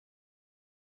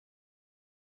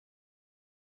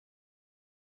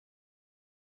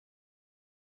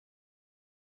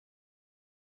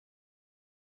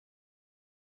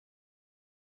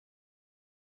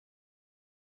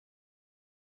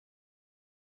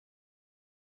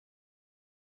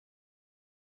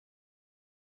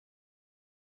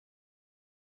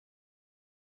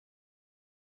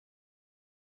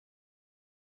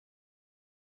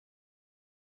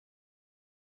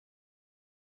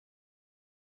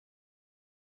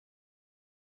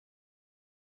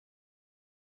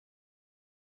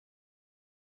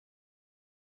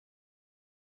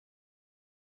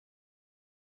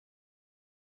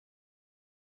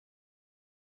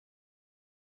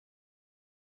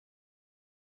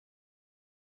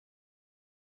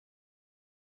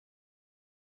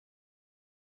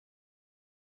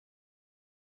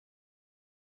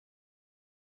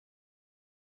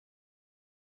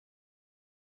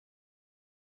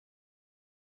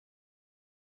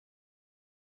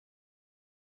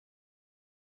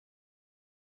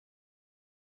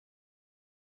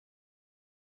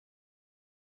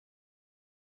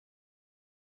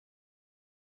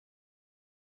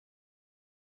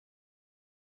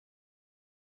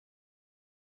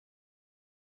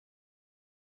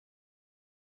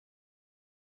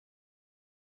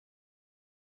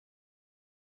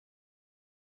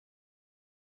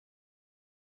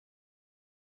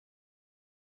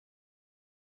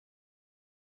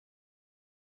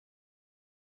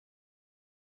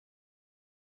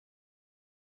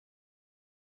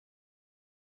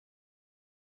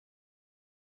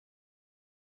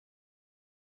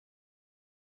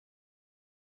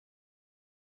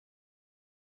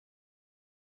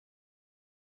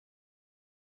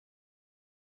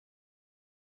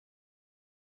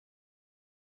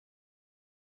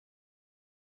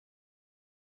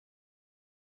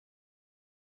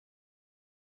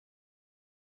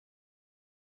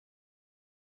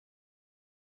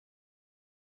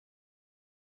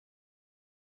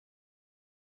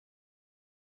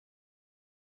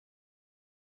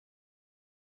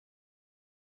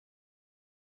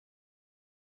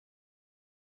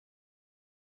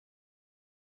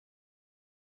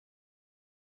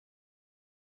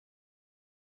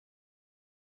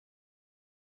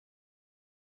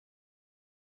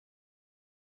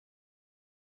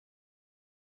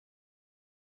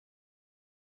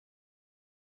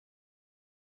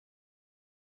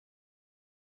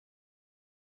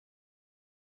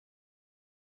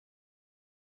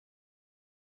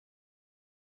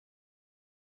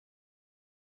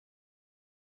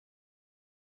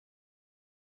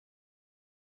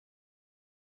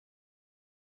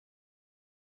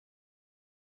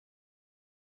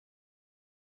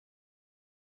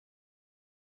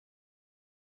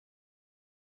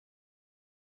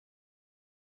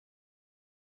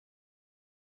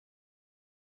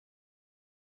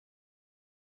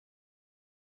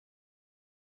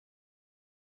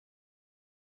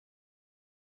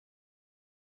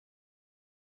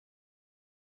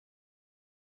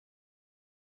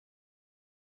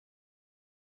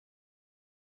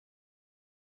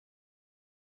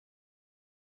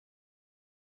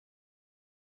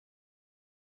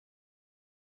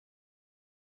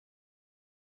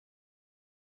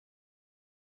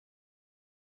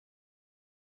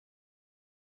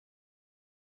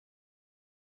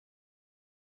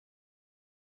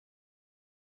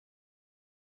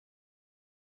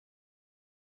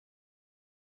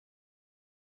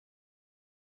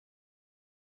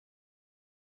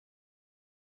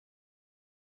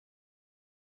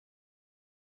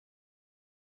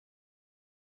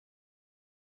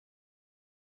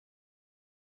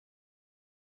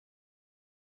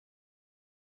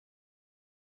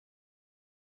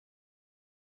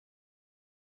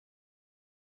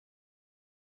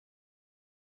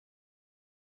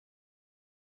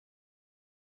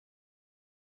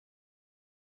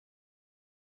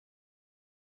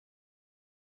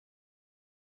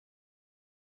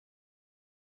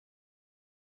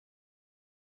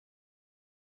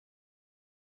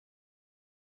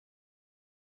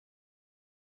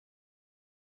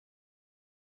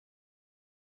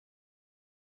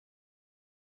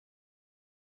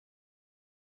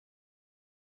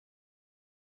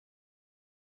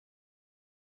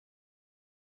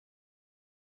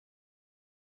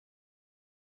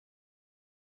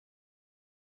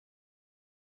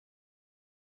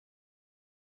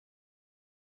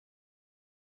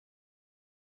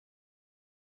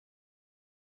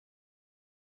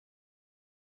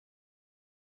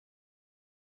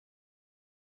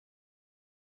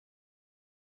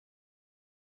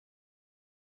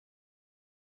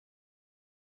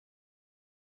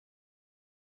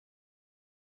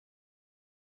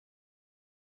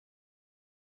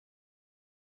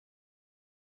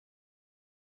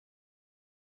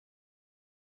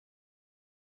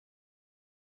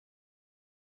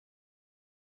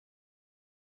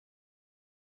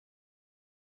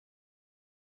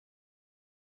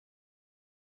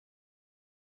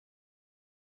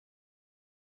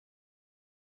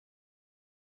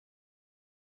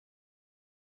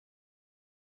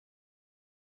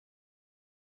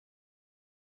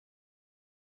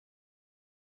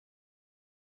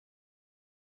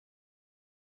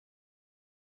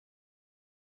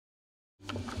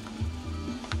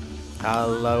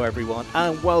Hello everyone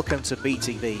and welcome to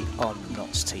BTV on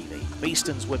Notts TV.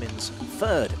 Beeston's women's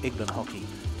third England Hockey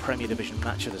Premier Division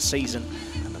match of the season,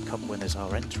 and the cup winners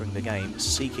are entering the game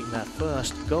seeking their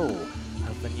first goal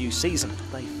of the new season.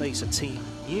 They face a team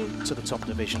new to the top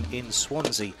division in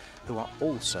Swansea, who are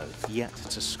also yet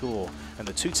to score, and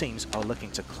the two teams are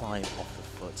looking to climb off the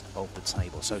foot of the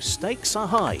table. So stakes are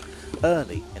high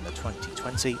early in the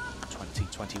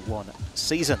 2020-2021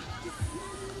 season.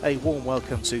 A warm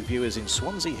welcome to viewers in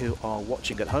Swansea who are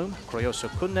watching at home. Croeso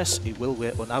kunnes I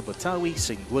wilwe on Abertawe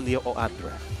sy'n gwylio o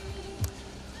adre.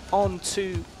 On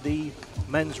to the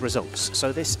men's results.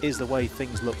 So this is the way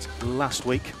things looked last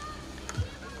week.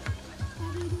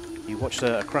 You watched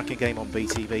a cracking game on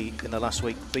BTV in the last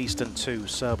week. Beeston 2,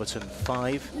 Surbiton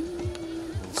 5.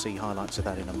 We'll see highlights of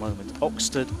that in a moment.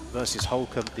 Oxford versus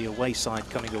Holcombe, the away side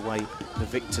coming away the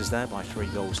victors there by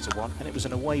 3-1, and it was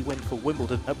an away win for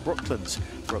Wimbledon at Brooklands.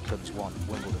 Brooklands 1,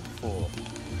 Wimbledon 4.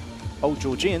 Old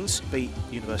Georgians beat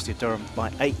University of Durham by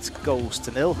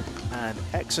 8-0, and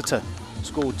Exeter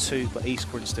scored 2, but East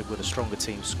Grinstead were the stronger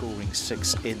team, scoring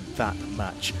 6 in that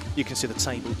match. You can see the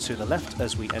table to the left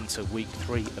as we enter week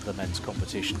 3 of the men's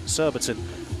competition. Surbiton,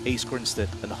 East Grinstead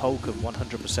and Holcombe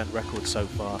 100% record so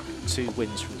far, 2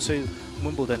 wins from 2.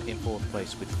 Wimbledon in 4th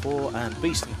place with 4, and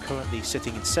Beeston currently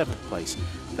sitting in 7th place.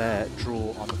 Their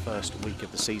draw on the first week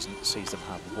of the season sees them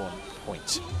have 1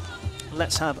 point.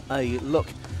 Let's have a look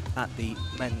at the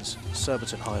men's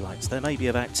Surbiton highlights. There may be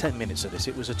about 10 minutes of this.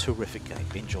 It was a terrific game.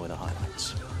 Enjoy the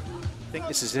highlights. I think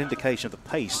this is an indication of the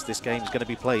pace this game is going to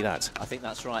be played at. I think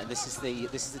that's right. This is the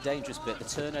dangerous bit. The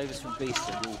turnovers from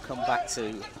Beeston will come back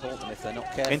to haunt them if they're not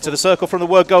careful. Into the circle from the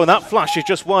word go, and that flash is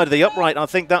just wide of the upright. I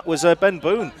think that was Ben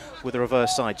Boone with a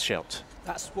reverse side shot.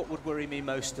 That's what would worry me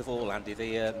most of all, Andy.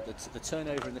 The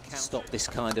turnover in the count. Stop this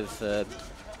kind of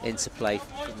interplay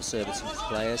from the Surbiton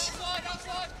players.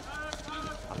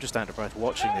 I'm just out of breath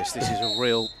watching this. This is a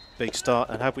real big start.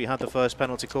 And have we had the first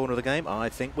penalty corner of the game? I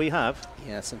think we have.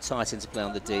 Yeah, some tight interplay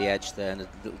on the D edge there, and a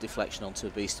little deflection onto a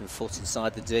Beeston foot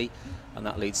inside the D, and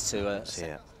that leads to a...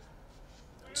 Yeah.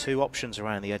 2 options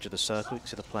around the edge of the circle. You can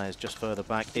see the players just further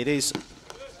back. It is,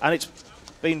 and it's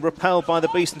been repelled by the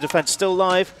Beeston defence, still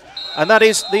live. And that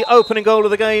is the opening goal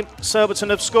of the game. Surbiton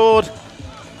have scored,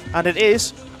 and it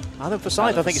is Alan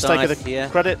Forsyth. I think he's taken the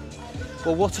credit.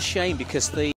 Well, what a shame, because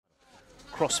the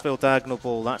crossfield diagonal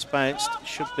ball, that's bounced,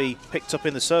 should be picked up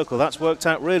in the circle. That's worked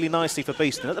out really nicely for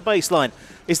Beeston. At the baseline,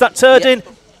 is that turned in?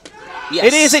 Yes.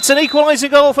 It is, it's an equalising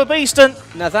goal for Beeston.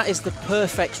 Now that is the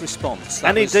perfect response.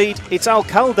 And indeed, it's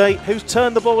Alcalde who's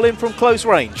turned the ball in from close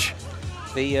range.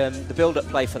 The build-up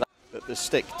play for that. But the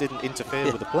stick didn't interfere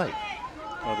with the play.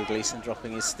 Robbie Gleeson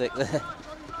dropping his stick there.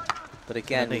 But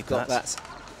again, we've got that.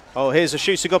 Oh, here's a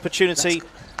shooting opportunity.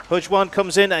 Hujwan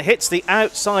comes in and hits the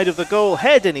outside of the goal,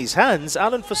 head in his hands.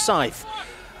 Alan Forsyth,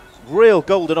 real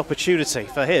golden opportunity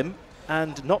for him,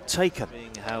 and not taken.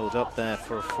 Being held up there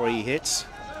for a free hit.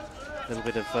 A little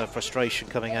bit of frustration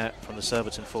coming out from the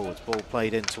Surbiton forwards. Ball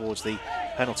played in towards the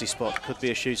penalty spot. Could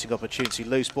be a shooting opportunity.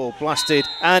 Loose ball blasted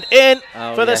and in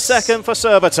for the second for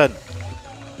Surbiton.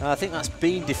 I think that's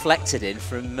been deflected in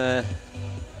from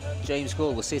James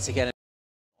Gore. We'll see it again.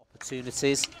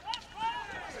 Opportunities.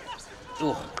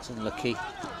 Oh, it's unlucky.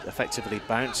 Effectively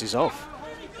bounces off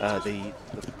the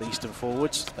Beeston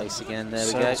forwards. Space again, there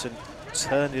we go.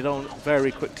 Turned it on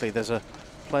very quickly. There's a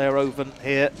player over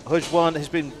here. Hujwan has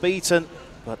been beaten,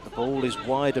 but the ball is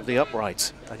wide of the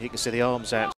upright. And you can see the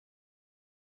arms out.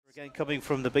 Again, coming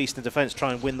from the Beeston defence,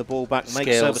 try and win the ball back, make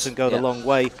Surbiton go the long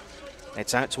way.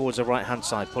 It's out towards the right-hand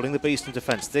side, pulling the Beeston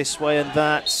defence this way and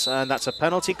that's a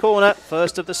penalty corner,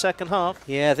 first of the second half.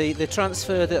 Yeah, the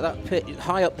transfer, that pitch,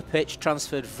 high up the pitch,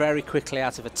 transferred very quickly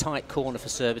out of a tight corner for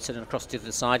Surbiton and across to the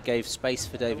other side, gave space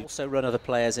for David. Also run other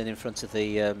players in front of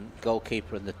the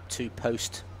goalkeeper and the 2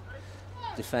 post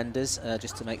defenders,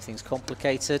 just to make things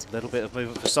complicated. A little bit of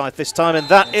movement for Scythe this time, and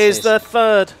that is the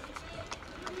third.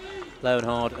 Low and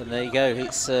hard, and there you go.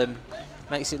 It's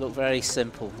makes it look very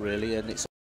simple, really, and it's...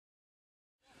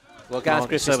 Well, Gareth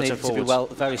Griffiths needed to be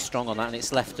very strong on that, and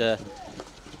it's left a...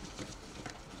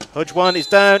 Hujwan is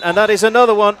down, and that is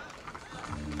another one.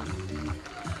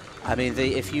 I mean,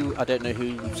 I don't know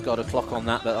who's got a clock on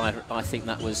that, but I think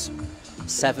that was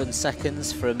 7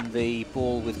 seconds from the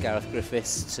ball with Gareth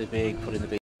Griffiths to being put in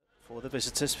the... For the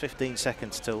visitors, 15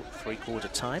 seconds till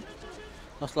 3/4 time.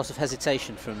 Not a lot of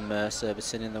hesitation from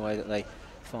Surbiton in the way that they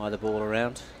fire the ball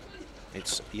around.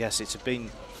 Yes, it's been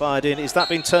fired in. Is that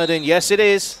been turned in? Yes, it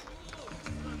is.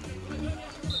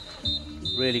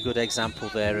 Really good example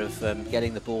there of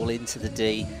getting the ball into the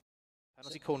D.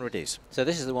 Penalty corner it is. So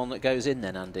this is the one that goes in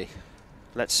then, Andy.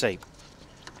 Let's see.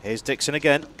 Here's Dixon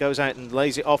again, goes out and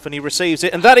lays it off and he receives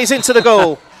it, and that is into the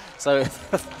goal. So,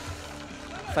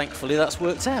 thankfully that's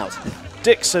worked out.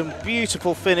 Dixon,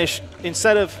 beautiful finish.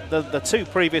 Instead of the two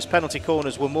previous penalty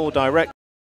corners were more direct.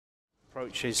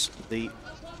 Approaches the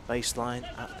baseline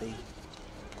at the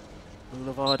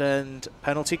Boulevard end.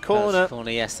 Penalty corner.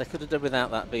 Yes, they could have done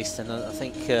without that, Beeston. I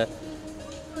think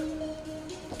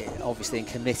obviously in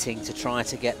committing to try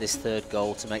to get this third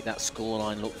goal to make that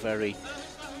scoreline look very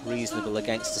reasonable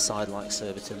against a side like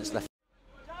Surbiton. It's left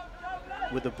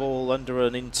with the ball under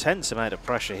an intense amount of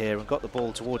pressure here and got the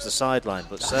ball towards the sideline,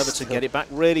 but Surbiton get it back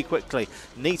really quickly.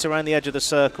 Neat around the edge of the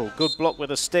circle. Good block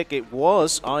with a stick. It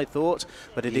was, I thought,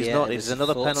 but it is not. It is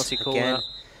another penalty corner.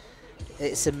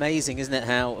 It's amazing, isn't it,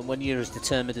 how when you're as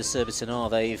determined as Surbiton are,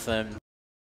 they've...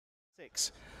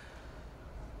 6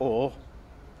 or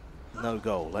no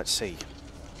goal. Let's see.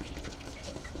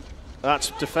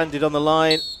 That's defended on the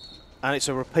line, and it's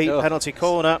a repeat penalty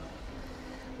corner.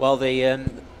 Well, the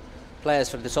players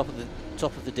from the top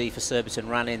of the D for Surbiton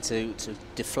ran in to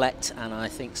deflect, and I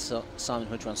think Simon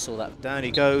Hudron saw that. Down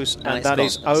he goes, and that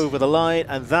is over the line,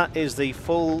 and that is the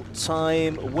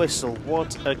full-time whistle.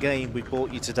 What a game we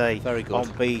brought you today. Very good. On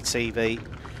BTV.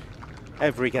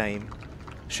 Every game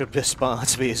should aspire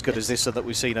to be as good as this that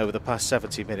we've seen over the past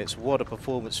 70 minutes. What a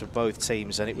performance from both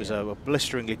teams, and it was a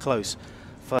blisteringly close.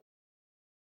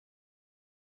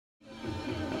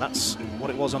 That's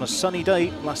what it was on a sunny day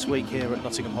last week here at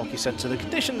Nottingham Hockey Centre. The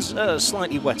conditions are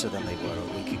slightly wetter than they were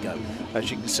a week ago.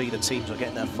 As you can see, the teams are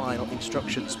getting their final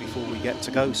instructions before we get to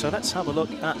go. So let's have a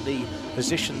look at the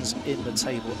positions in the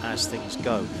table as things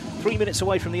go. 3 minutes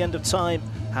away from the end of time.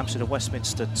 Hampstead and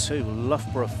Westminster 2,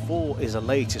 Loughborough 4 is a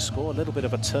latest score. A little bit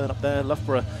of a turn up there.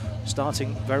 Loughborough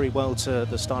starting very well to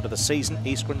the start of the season.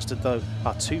 East Grinstead, though,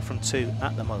 are 2 from 2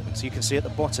 at the moment. So you can see at the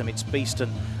bottom it's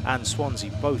Beeston and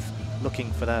Swansea, both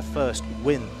looking for their first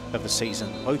win of the season.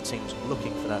 Both teams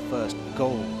looking for their first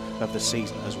goal of the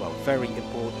season as well. Very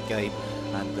important game,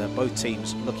 and both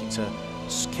teams looking to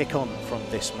kick on from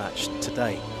this match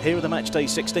today. Here are the match day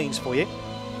 16s for you.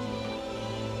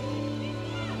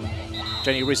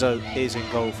 Jenny Rizzo is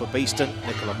in goal for Beeston.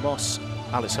 Nicola Moss,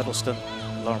 Alice Huddleston,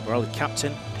 Lauren Burrell,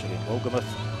 captain, Gillian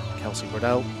Wolgamuth, Kelsey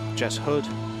Bradell, Jess Hood,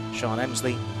 Sian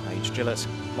Emsley, Paige Gillett,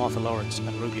 Martha Lawrence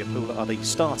and Rubia Pula are the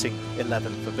starting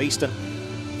 11 for Beeston.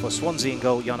 For Swansea in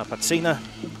goal, Jana Patsina,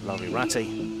 Laurie Ratty,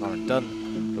 Lauren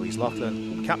Dunn, Louise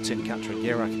Loughlin, captain Catherine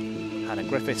Gierak, Hannah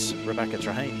Griffiths, Rebecca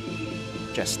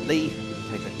Trahane, Jess Lee,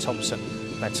 Caitlin Thompson,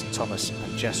 Benson Thomas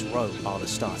and Jess Rowe are the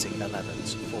starting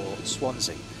 11s for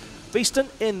Swansea. Beeston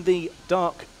in the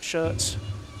dark shirts,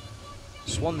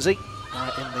 Swansea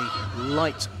in the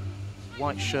light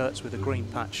white shirts with a green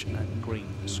patch and green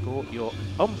score. Your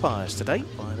umpires today,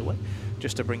 by the way,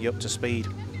 just to bring you up to speed.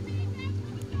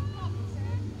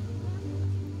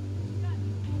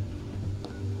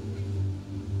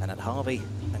 Annette Harvey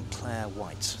and Claire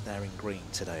White, they're in green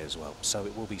today as well. So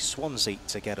it will be Swansea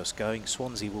to get us going.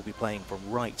 Swansea will be playing from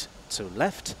right to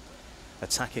left,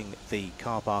 attacking the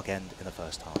car park end in the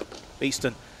first half.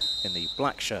 Beeston in the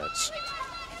black shirts,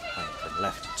 playing from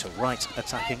left to right,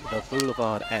 attacking the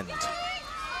Boulevard end.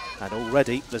 And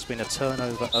already there's been a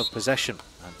turnover of possession,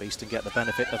 and Beeston get the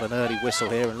benefit of an early whistle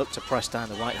here and look to press down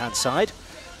the right hand side.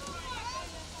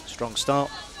 Strong start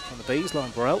from the Bees.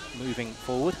 Lauren Burrell moving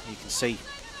forward. You can see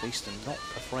Beeston not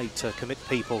afraid to commit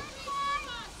people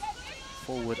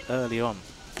forward early on.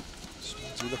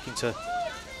 Swansea looking to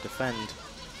defend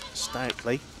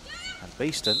stoutly, and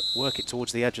Beeston work it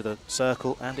towards the edge of the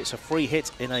circle, and it's a free hit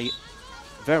in a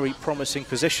very promising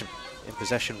position. In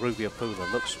possession, Rubia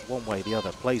Pula looks one way, the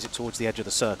other, plays it towards the edge of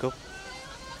the circle.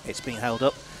 It's being held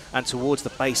up and towards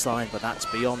the baseline, but that's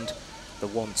beyond the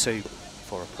 1-2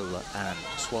 for Apula, and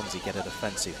Swansea get a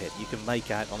defensive hit. You can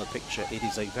make out on the picture it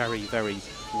is a very, very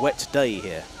wet day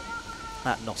here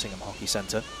at Nottingham Hockey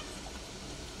Centre.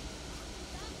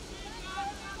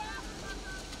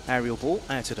 Aerial ball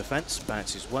out of defence,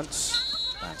 bounces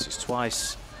once, bounces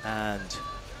twice, and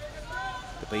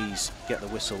the Bees get the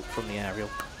whistle from the aerial.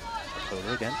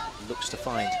 Apula again looks to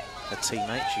find a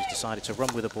teammate. She's decided to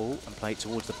run with the ball and play it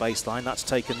towards the baseline. That's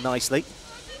taken nicely.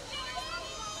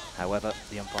 However,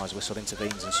 the umpire's whistle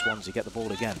intervenes and Swansea get the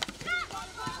ball again.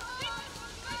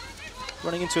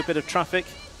 Running into a bit of traffic.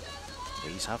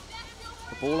 These have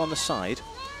the ball on the side.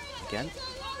 Again,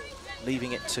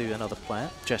 leaving it to another player.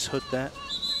 Jess Hood there.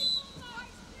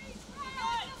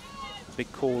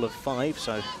 Big call of 5,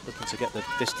 so looking to get the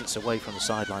distance away from the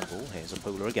sideline ball. Here's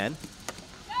Apula again.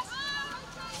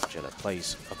 Gillett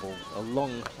plays a ball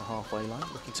along the halfway line,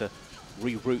 looking to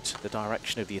reroute the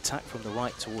direction of the attack from the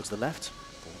right towards the left.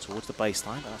 Ball towards the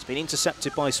baseline, and that's been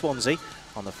intercepted by Swansea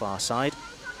on the far side.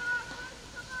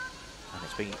 And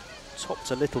it's been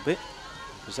topped a little bit.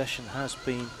 Possession has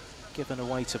been given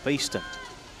away to Beeston.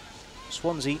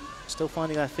 Swansea still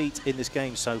finding their feet in this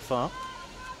game so far.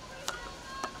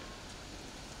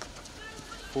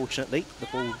 Fortunately, the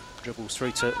ball dribbles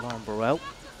through to Lauren Burrell.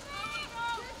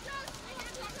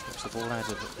 Gets the ball out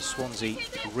of the Swansea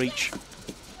reach.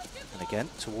 And again,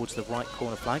 towards the right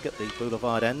corner flag at the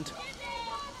boulevard end.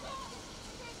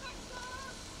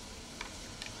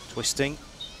 Twisting.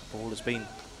 Ball has been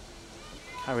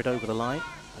carried over the line,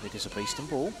 but it is a Beeston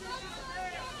ball.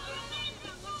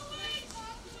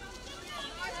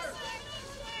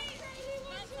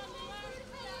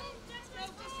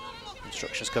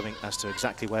 Instructions coming as to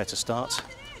exactly where to start.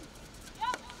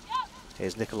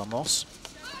 Here's Nicola Moss.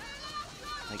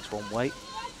 Makes one way.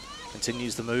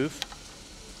 Continues the move.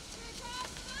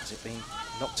 Has it been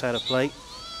knocked out of play?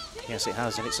 Yes, it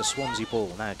has, and it's a Swansea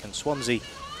ball. Now, can Swansea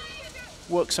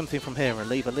work something from here and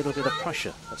leave a little bit of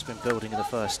pressure that's been building in the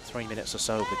first 3 minutes or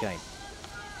so of the game?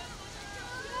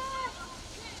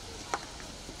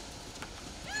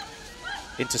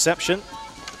 Interception.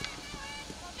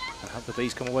 And have the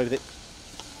Bees come away with it?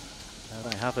 No,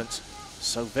 they haven't.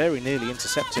 So very nearly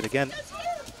intercepted again.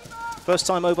 First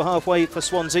time over halfway for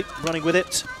Swansea, running with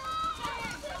it.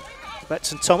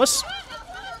 Betts and Thomas.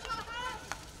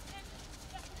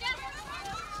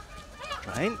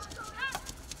 Rain.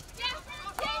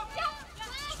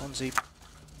 Swansea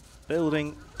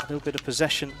building a little bit of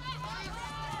possession.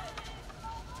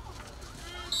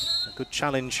 A good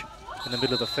challenge in the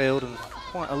middle of the field and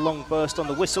quite a long burst on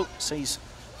the whistle. Sees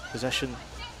possession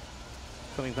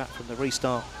coming back from the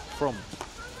restart from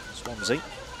Swansea.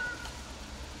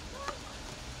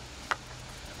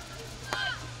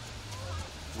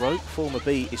 Rowe, former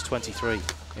B, is 23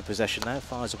 in possession now.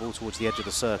 Fires the ball towards the edge of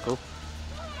the circle.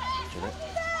 Gillett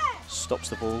stops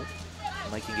the ball,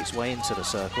 making its way into the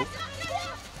circle.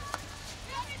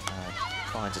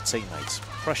 Finds a teammate.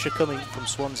 Pressure coming from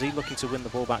Swansea, looking to win the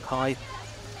ball back high.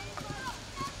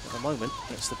 At the moment,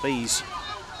 it's the Bees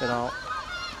that are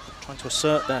trying to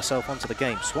assert themselves onto the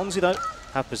game. Swansea, though,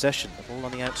 have possession. The ball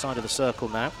on the outside of the circle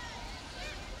now.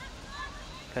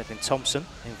 Caitlin Thompson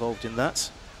involved in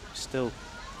that. Still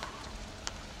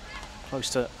close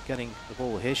to getting the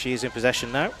ball here. She is in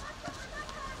possession now.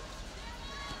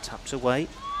 Tapped away.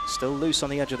 Still loose on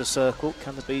the edge of the circle.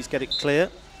 Can the Bees get it clear?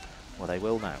 Well, they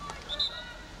will now.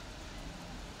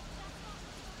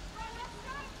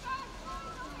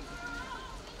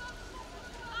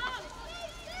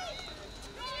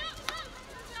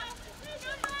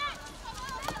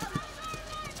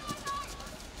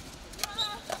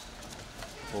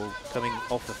 Ball coming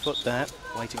off the foot there,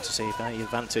 waiting to see if any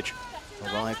advantage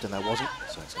arrived, and there wasn't,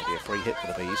 so it's going to be a free hit for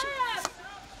the Bees.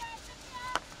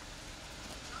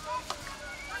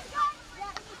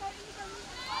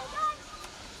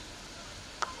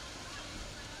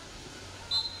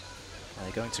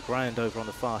 They're going to ground over on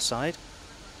the far side.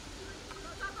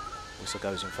 Whistle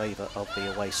goes in favour of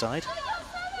the away side.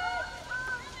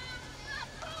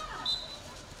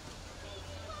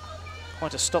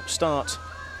 Quite a stop-start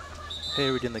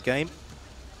period in the game.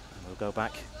 And we'll go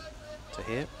back to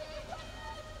here.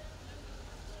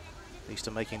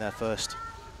 Beeston making their first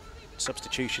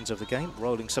substitutions of the game,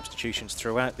 rolling substitutions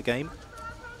throughout the game.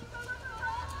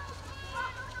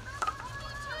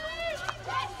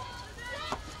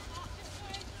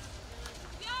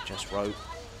 Jess Rowe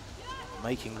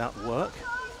making that work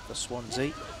for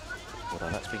Swansea, although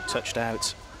that's been touched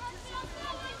out.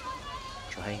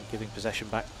 Trahane giving possession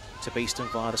back to Beeston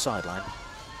via the sideline.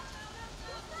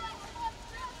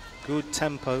 Good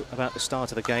tempo about the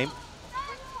start of the game,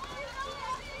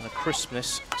 and a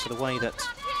crispness to the way that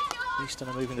Beeston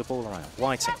are moving the ball around.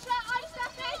 Whiting.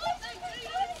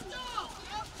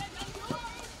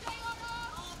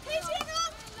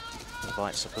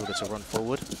 Invites Sapuda to run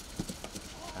forward,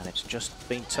 and it's just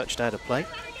been touched out of play.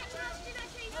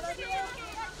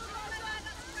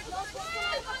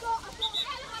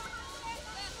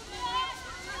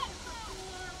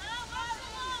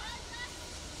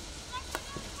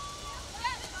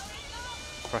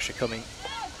 Pressure coming,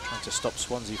 trying to stop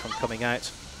Swansea from coming out,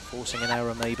 forcing an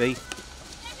error maybe.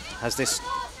 Has this?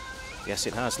 Yes,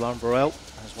 it has. Lauren Burrell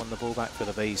has won the ball back for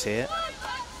the Bees here.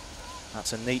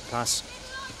 That's a neat pass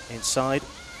inside.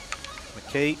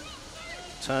 McKee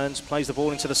turns, plays the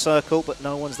ball into the circle, but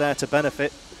no one's there to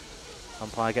benefit.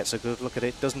 Umpire gets a good look at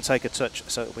it, doesn't take a touch,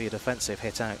 so it'll be a defensive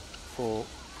hit out for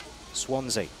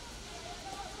Swansea.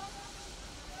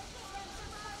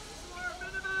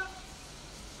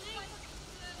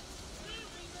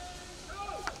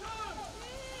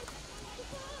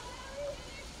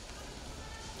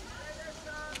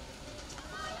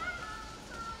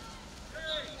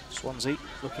 Swansea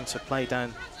looking to play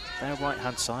down their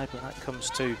right-hand side, but that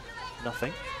comes to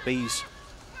nothing. Bees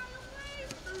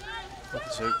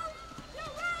looking to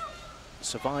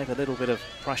survive a little bit of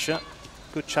pressure.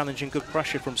 Good challenging, good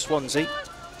pressure from Swansea.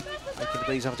 Making the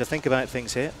Bees having to think about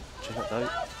things here. Gillett, though,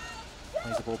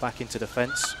 plays the ball back into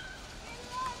defence.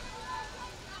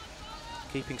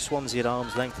 Keeping Swansea at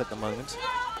arm's length at the moment.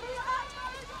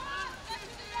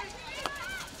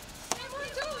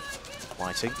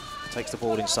 Whiting takes the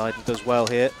ball inside and does well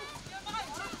here.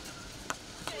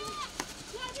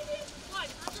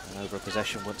 Turn over a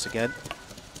possession once again.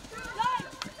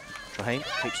 Trahane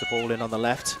keeps the ball in on the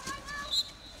left.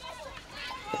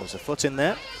 There's a foot in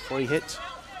there, free hit.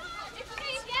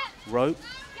 Rowe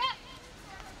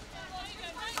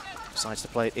decides to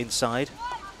play it inside.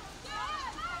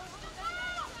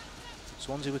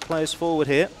 Swansea with players forward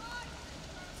here.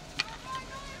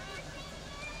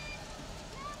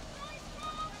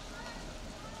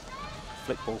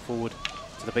 Flick ball forward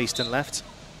to the Beeston left.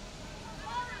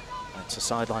 It's a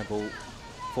sideline ball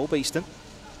for Beeston.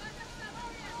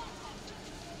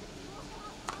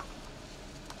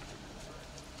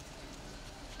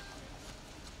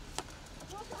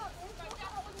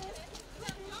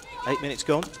 Eight minutes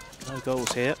gone, no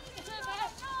goals here.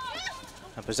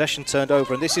 And possession turned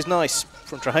over, and this is nice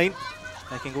from Trahane,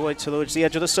 making her way towards the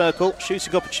edge of the circle.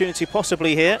 Shooting opportunity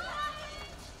possibly here.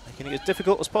 Making it as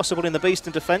difficult as possible in the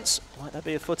Beeston defence. Might there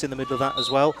be a foot in the middle of that as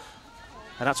well.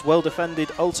 And that's well defended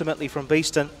ultimately from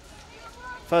Beeston.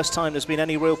 First time there's been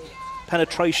any real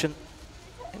penetration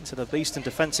into the Beeston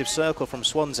defensive circle from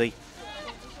Swansea.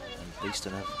 And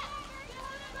Beeston have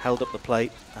held up the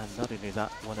plate, and not only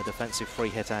that, won a defensive free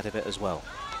hit out of it as well.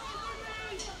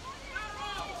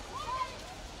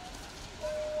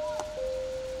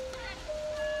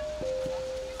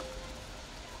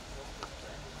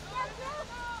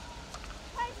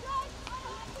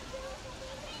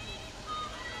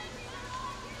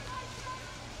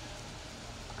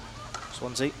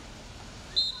 Swansea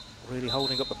really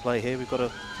holding up the play here. We've got a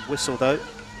whistle though,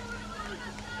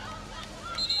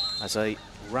 as a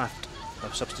raft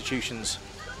of substitutions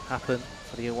happen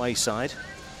for the away side.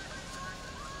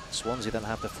 Swansea then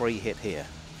have the free hit here.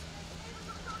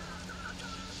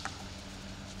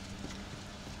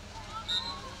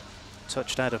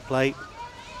 Touched out of play.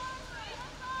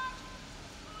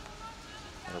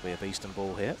 There'll be a Beeston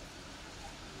ball here.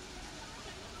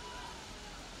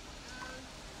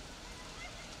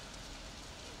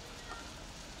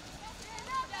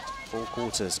 Four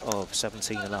quarters of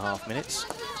 17.5 minutes.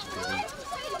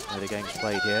 Where the game's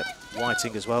played here.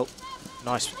 Whiting as well.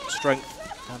 Nice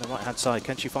strength down the right-hand side.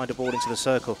 Can she find a ball into the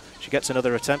circle? She gets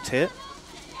another attempt here.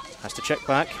 Has to check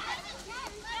back.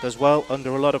 Does well under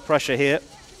a lot of pressure here.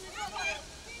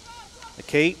 The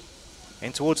key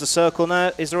in towards the circle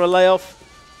now. Is there a layoff?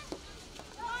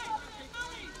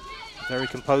 Very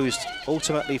composed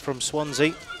ultimately from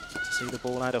Swansea to see the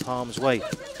ball out of harm's way.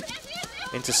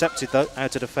 Intercepted though,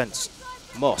 out of defence.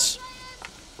 Moss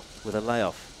with a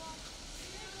layoff.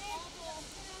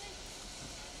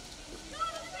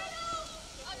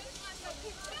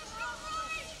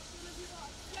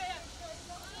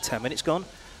 Ten minutes gone,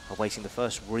 awaiting the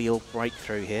first real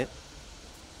breakthrough here.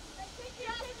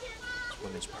 It's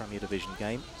Women's Premier Division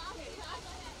game.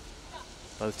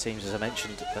 Both teams, as I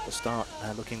mentioned at the start,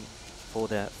 are looking for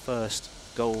their first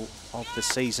goal of the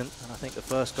season, and I think the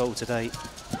first goal today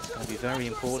is going to be very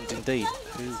important indeed.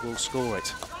 Who will score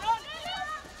it?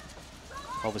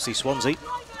 Obviously Swansea.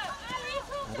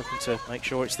 They're looking to make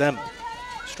sure it's them.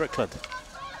 Strickland.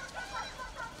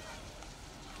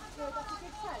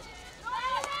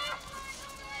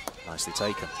 Nicely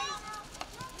taken.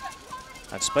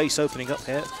 And space opening up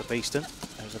here for Beeston.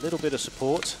 There's a little bit of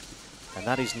support, and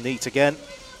that is neat again.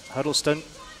 Huddleston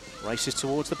races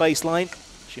towards the baseline.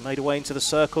 She made her way into the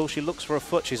circle. She looks for a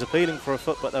foot. She's appealing for a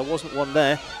foot, but there wasn't one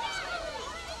there.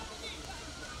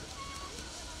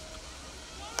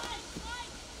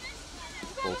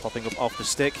 Ball popping up off the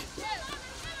stick.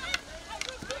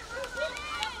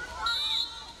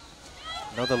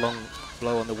 Another long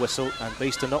blow on the whistle, and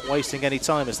Beeston not wasting any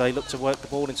time as they look to work the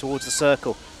ball in towards the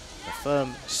circle. A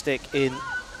firm stick in.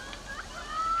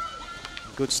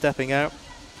 Good stepping out.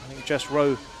 I think Jess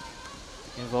Rowe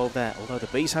involved there, although the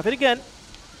Bees have it again.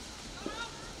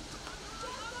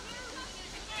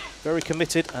 Very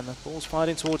committed, and the ball's fired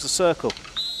in towards the circle.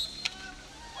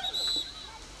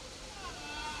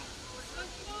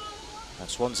 And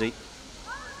Swansea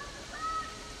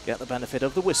get the benefit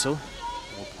of the whistle.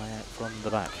 We'll play out from the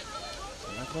back.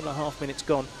 11.5 minutes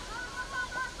gone.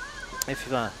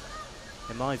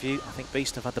 In my view, I think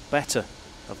Beeston have had the better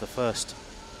of the first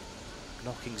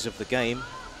knockings of the game.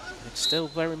 It's still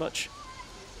very much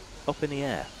up in the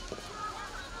air.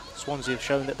 Swansea have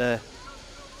shown that they're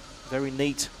very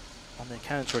neat on their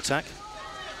counter-attack.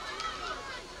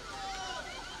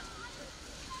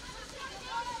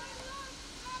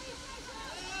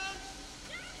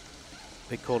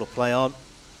 Big call to play on.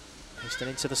 Beeston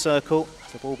into the circle.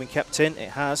 Has the ball been kept in? It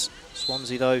has.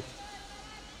 Swansea, though,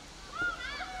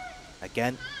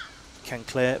 again, can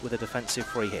clear with a defensive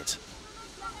free hit.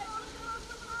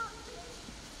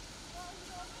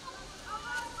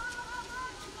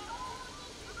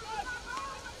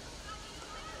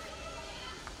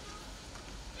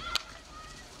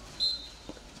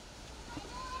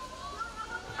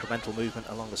 Incremental movement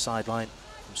along the sideline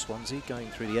from Swansea, going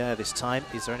through the air this time.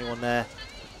 Is there anyone there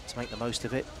to make the most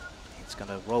of it? It's going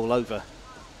to roll over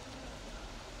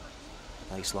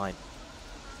the baseline.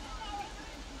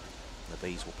 The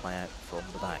Bees will play out from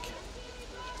the back.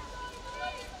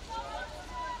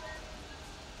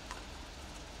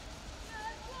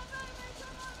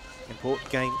 Important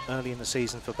game early in the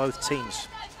season for both teams.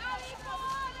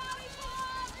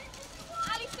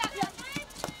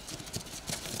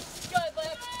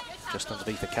 Just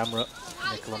underneath the camera,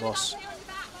 Nicola Moss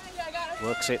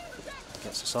works it,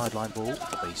 gets a sideline ball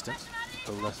for Beeston.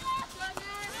 Bowler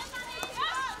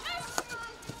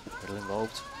little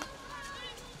involved.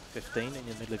 15 in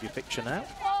the middle of your picture now.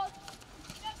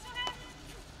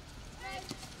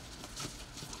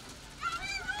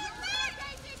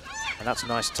 And that's a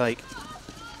nice take.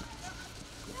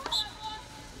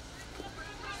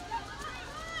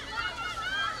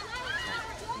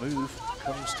 Move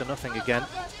comes to nothing again.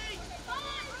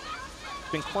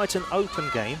 It's been quite an open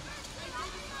game.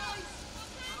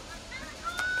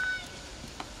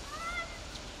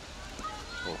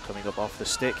 Ball coming up off the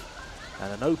stick.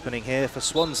 And an opening here for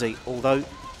Swansea, although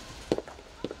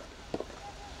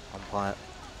umpire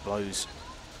blows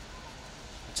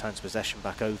and turns possession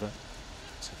back over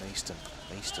to Beeston.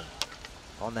 Beeston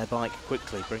on their bike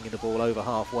quickly, bringing the ball over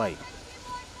halfway.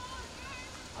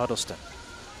 Huddleston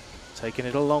taking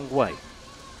it a long way.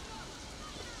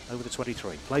 Over the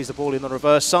 23. Plays the ball in the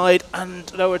reverse side, and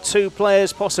there were two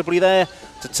players possibly there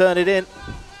to turn it in.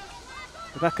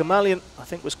 Rebecca Mallion, I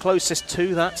think, was closest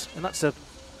to that, and that's the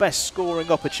best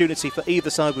scoring opportunity for either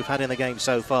side we've had in the game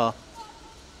so far.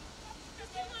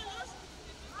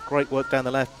 Great work down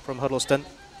the left from Huddleston.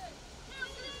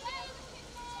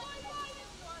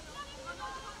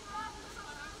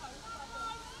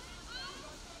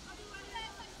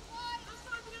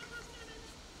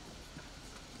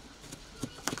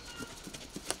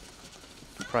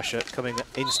 Pressure coming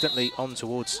instantly on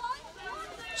towards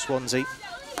Swansea.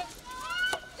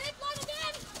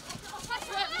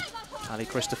 Ali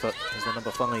Christopher is the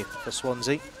number 5 for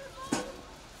Swansea.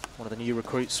 One of the new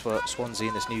recruits for Swansea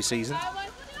in this new season.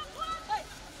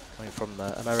 Coming from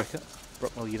America,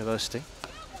 Bracknell University.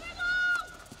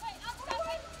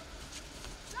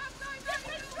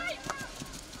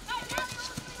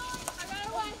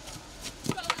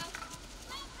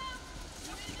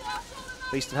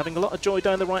 Beeston having a lot of joy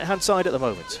down the right-hand side at the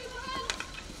moment.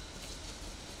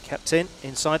 Kept in,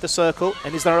 inside the circle,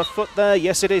 and is there a foot there?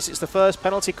 Yes it is, it's the first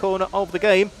penalty corner of the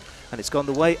game, and it's gone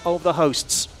the way of the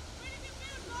hosts.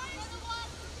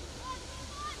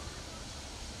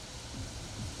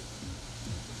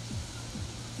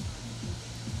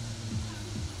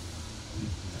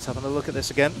 Let's have a look at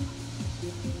this again.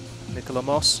 Nicola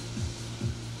Moss.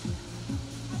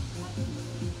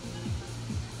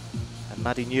 And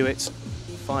Maddie Newitt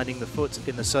finding the foot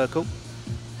in the circle.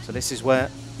 So this is where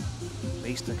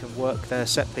Beeston can work their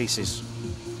set pieces.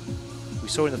 We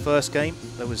saw in the first game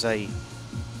there was a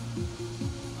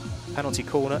penalty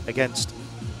corner against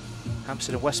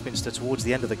Hampstead and Westminster towards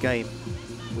the end of the game,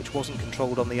 which wasn't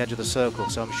controlled on the edge of the circle.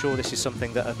 So I'm sure this is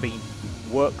something that have been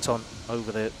worked on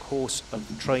over the course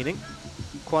of training.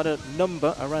 Quite a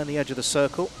number around the edge of the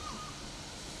circle.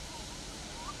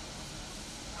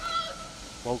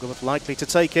 Walgamuth likely to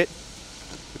take it.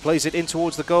 He plays it in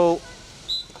towards the goal,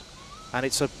 and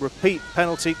it's a repeat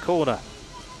penalty corner.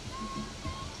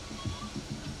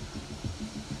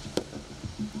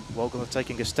 Walgamuth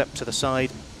taking a step to the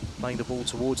side, playing the ball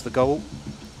towards the goal.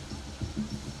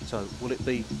 So will it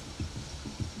be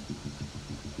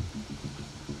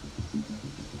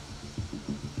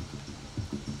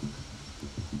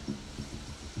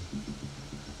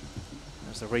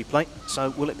there's the replay. So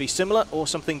will it be similar or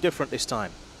something different this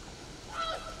time?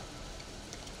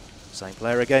 Same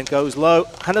player again, goes low,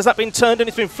 and has that been turned and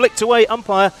it's been flicked away?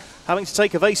 Umpire having to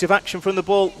take evasive action from the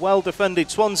ball. Well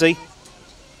defended, Swansea.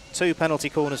 2 penalty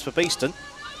corners for Beeston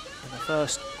in the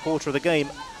first quarter of the game.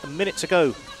 A minute to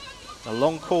go. A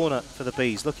long corner for the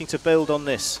Bees, looking to build on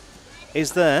this.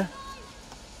 is there.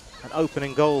 An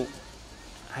opening goal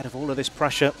ahead of all of this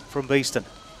pressure from Beeston.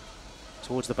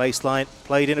 Towards the baseline,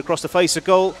 played in across the face of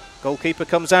goal. Goalkeeper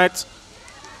comes out.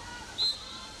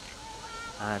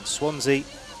 And Swansea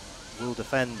will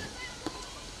defend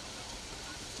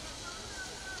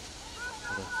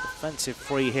with a defensive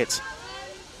free hit.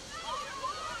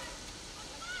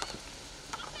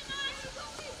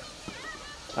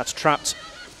 That's trapped.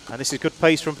 And this is good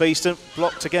pace from Beeston.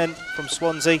 Blocked again from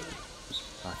Swansea.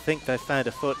 I think they've found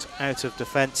a foot out of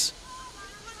defence.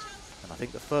 And I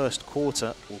think the first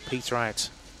quarter will peter out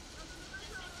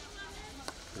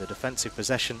with a defensive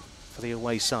possession for the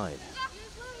away side.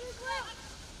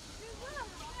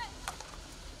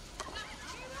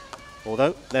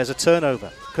 Although there's a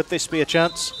turnover. Could this be a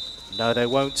chance? No, they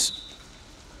won't.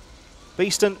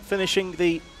 Beeston finishing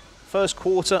the first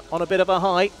quarter on a bit of a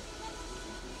high.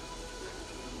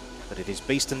 But it is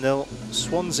Beeston 0,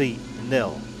 Swansea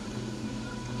 0.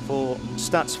 For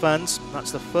Stats fans,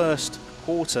 that's the first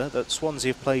quarter that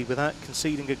Swansea have played without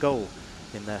conceding a goal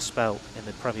in their spell in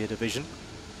the Premier Division.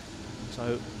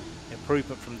 So,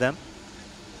 improvement from them.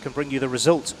 Can bring you the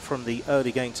result from the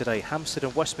early game today. Hampstead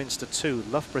and Westminster 2,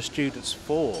 Loughborough Students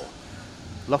 4.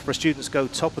 Loughborough Students go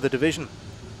top of the division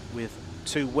with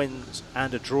 2 wins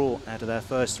and a draw out of their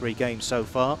first 3 games so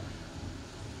far.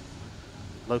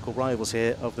 Local rivals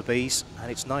here of the Bees, and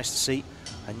it's nice to see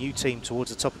a new team towards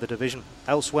the top of the division.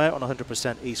 Elsewhere on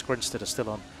 100%, East Grinstead are still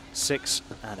on 6,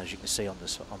 and as you can see on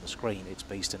the screen, it's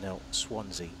Beeston 0,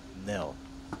 Swansea 0.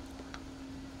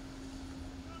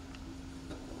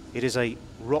 It is a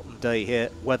rotten day here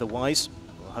weather-wise.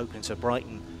 We're hoping to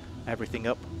brighten everything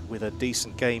up with a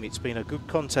decent game. It's been a good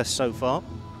contest so far.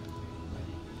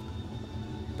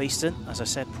 Beeston, as I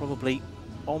said, probably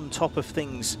on top of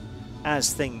things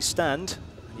as things stand.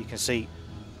 You can see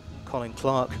Colin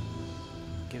Clark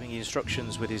giving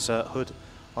instructions with his hood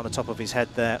on the top of his head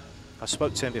there. I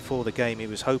spoke to him before the game. He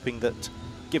was hoping that,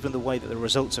 given the way that the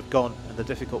results have gone and the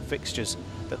difficult fixtures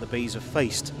that the Bees have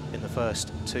faced in the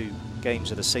first 2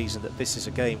 games of the season, that this is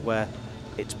a game where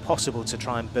it's possible to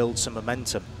try and build some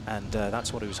momentum, and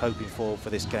that's what he was hoping for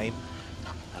this game.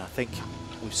 And I think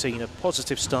we've seen a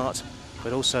positive start,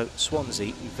 but also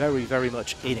Swansea very, very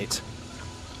much in it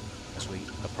as we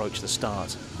approach the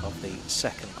start of the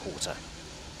second quarter.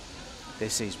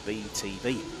 This is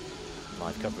BTV,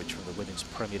 live coverage from the Women's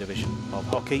Premier Division of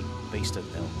Hockey. Beeston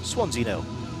 0, Swansea 0,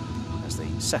 as the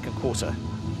second quarter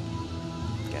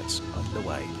gets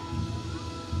underway.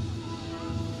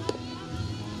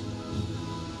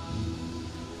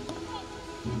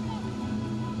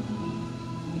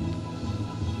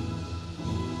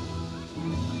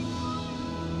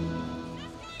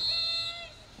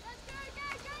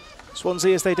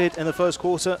 Swansea, as they did in the first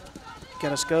quarter,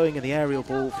 get us going, in the aerial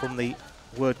ball from the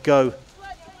word go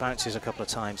bounces a couple of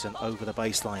times and over the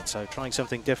baseline. So trying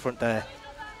something different there,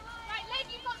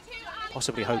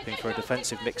 possibly hoping for a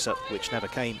defensive mix-up, which never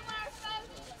came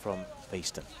from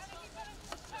Beeston.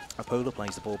 Apola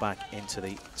plays the ball back into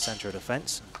the centre of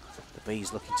defence. The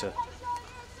Bees looking to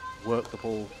work the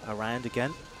ball around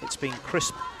again. It's been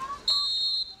crisp.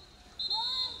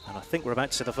 And I think we're about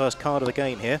to see the first card of the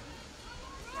game here.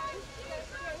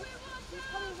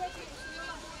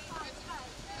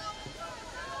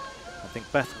 I think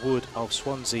Beth Wood of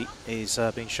Swansea is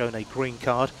being shown a green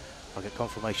card. I'll get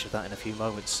confirmation of that in a few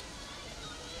moments.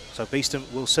 So Beeston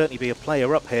will certainly be a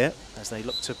player up here as they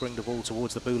look to bring the ball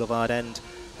towards the boulevard end,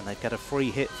 and they get a free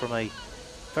hit from a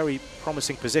very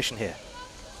promising position here.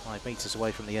 5 metres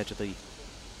away from the edge of the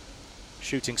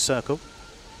shooting circle.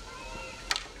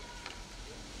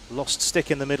 Lost stick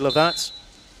in the middle of that.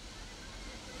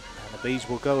 And the Bees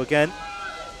will go again.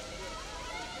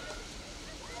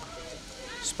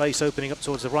 Space opening up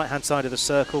towards the right-hand side of the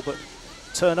circle, but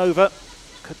turnover.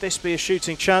 Could this be a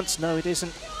shooting chance? No, it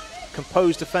isn't.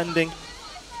 Composed defending.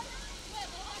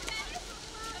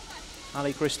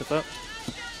 Ali Christopher.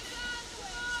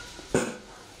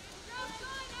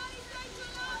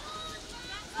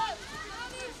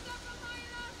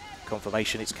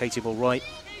 Confirmation, it's Katie Mulwright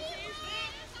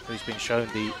who's been shown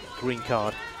the green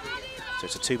card. So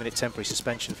it's a 2-minute temporary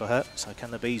suspension for her. So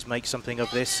can the Bees make something of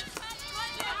this?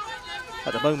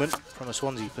 At the moment, from a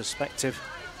Swansea perspective,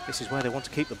 this is where they want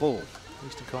to keep the ball.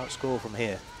 Beeston can't score from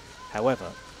here.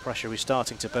 However, pressure is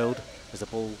starting to build as the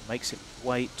ball makes its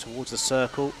way towards the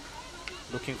circle.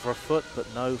 Looking for a foot, but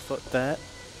no foot there.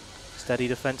 Steady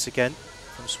defence again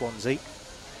from Swansea.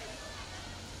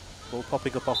 Ball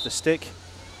popping up off the stick.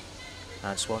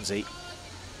 And Swansea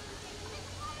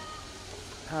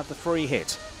have the free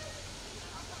hit.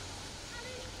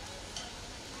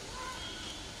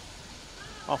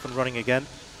 Off and running again.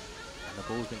 And the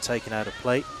ball's been taken out of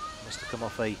play. Must have come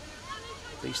off a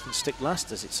Beeston stick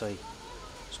last, as it's a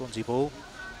Swansea ball.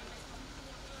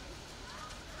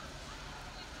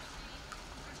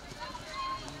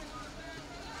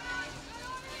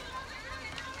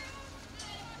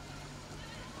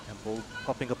 And ball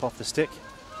popping up off the stick.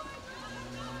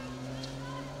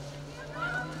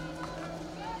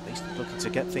 Beeston looking to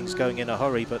get things going in a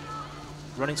hurry, but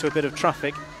run into a bit of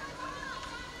traffic.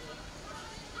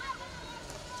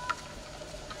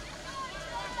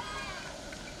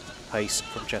 Pace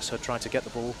from Jess Hood trying to get the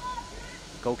ball.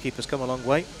 Goalkeeper's come a long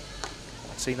way.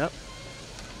 I've seen that.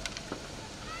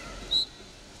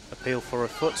 Appeal for a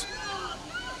foot.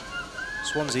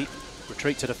 Swansea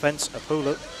retreat to defence.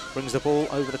 Apula brings the ball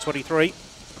over the 23.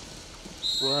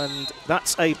 And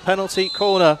that's a penalty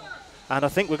corner. And I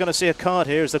think we're going to see a card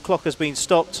here as the clock has been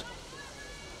stopped.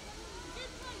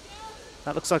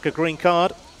 That looks like a green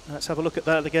card. Let's have a look at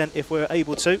that again if we're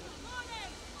able to.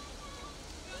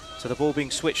 So the ball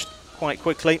being switched quite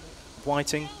quickly.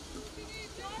 Whiting.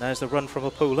 There's the run from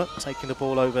Apula, taking the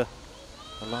ball over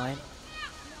the line.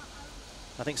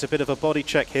 I think it's a bit of a body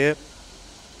check here.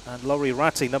 And Laurie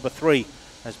Ratty, number 3,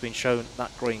 has been shown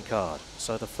that green card.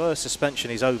 So the first suspension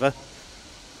is over.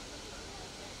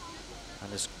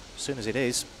 And as soon as it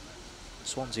is,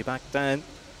 Swansea back down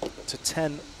to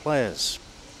 10 players.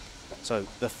 So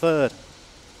the third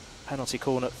penalty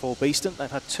corner for Beeston. They've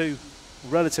had 2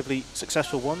 relatively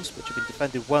successful ones, which have been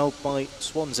defended well by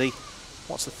Swansea.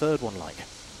 What's the third one like?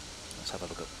 Let's have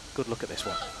a good look at this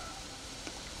one.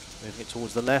 Moving it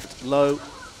towards the left, low.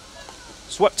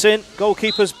 Swept in,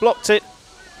 goalkeeper's blocked it.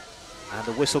 And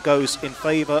the whistle goes in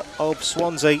favour of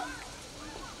Swansea.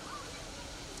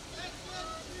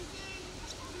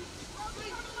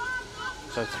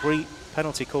 So 3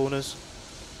 penalty corners,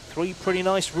 3 pretty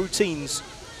nice routines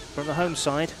from the home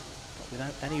side, but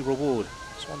without any reward.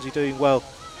 Swansea doing well.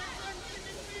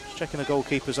 Just checking the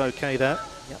goalkeeper's okay there.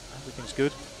 Yep, everything's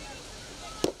good.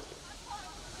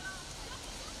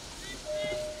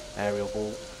 Aerial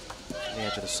ball on the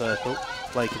edge of the circle.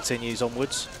 Play continues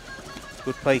onwards.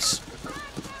 Good pace.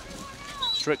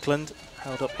 Strickland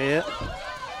held up here.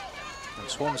 And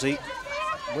Swansea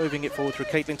moving it forward through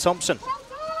Caitlin Thompson.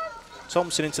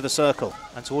 Thompson into the circle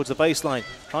and towards the baseline.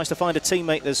 Tries to find a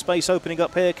teammate. There's space opening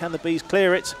up here. Can the Bees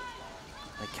clear it?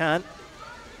 They can.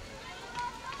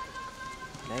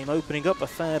 Game opening up a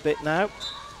fair bit now.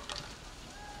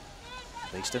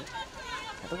 Beeston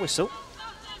at the whistle.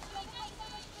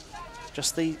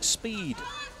 Just the speed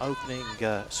opening,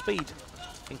 speed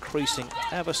increasing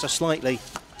ever so slightly.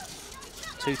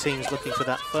 2 teams looking for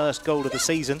that first goal of the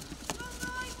season.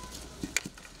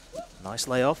 Nice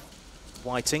layoff.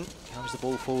 Whiting carries the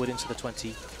ball forward into the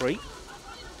 23.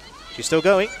 She's still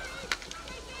going.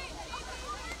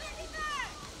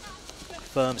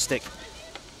 Firm stick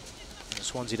in the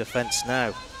Swansea defence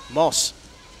now. Moss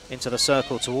into the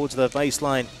circle towards the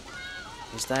baseline.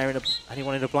 Is there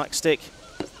anyone in a black stick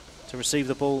to receive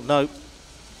the ball? No. And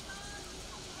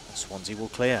Swansea will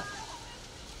clear.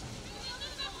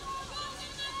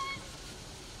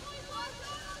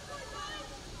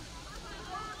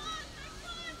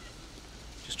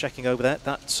 Just checking over that.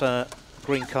 That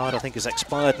green card I think is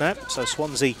expired now. So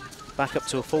Swansea back up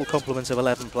to a full complement of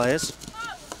 11 players.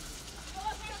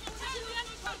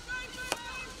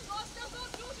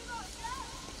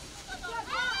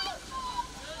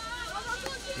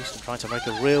 Trying to make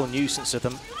a real nuisance of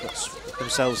them,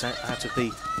 themselves out of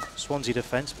the Swansea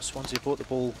defence, but Swansea brought the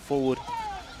ball forward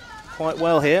quite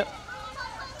well here.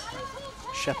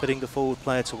 Shepherding the forward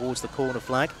player towards the corner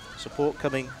flag. Support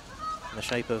coming in the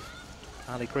shape of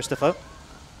Ali Christopher.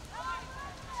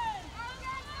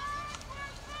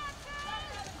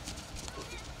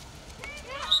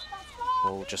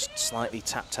 Ball just slightly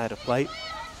tapped out of play.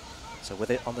 So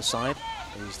with it on the side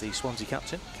is the Swansea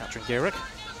captain, Katrin Gierek.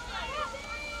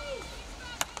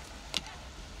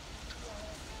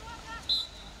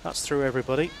 That's through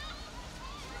everybody.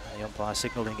 And the umpire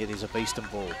signalling it is a Beeston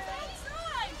ball.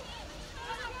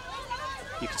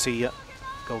 You can see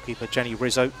goalkeeper Jenny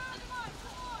Rizzo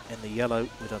in the yellow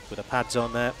with the pads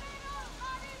on there.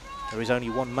 There is only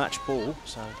 1 match ball,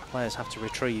 so players have to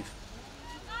retrieve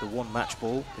the 1 match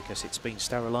ball because it's been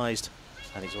sterilised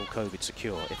and it's all COVID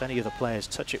secure. If any of the players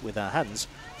touch it with their hands,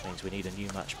 it means we need a new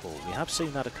match ball. We have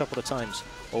seen that a couple of times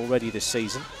already this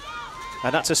season.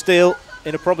 And that's a steal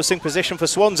in a promising position for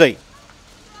Swansea.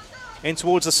 In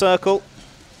towards the circle.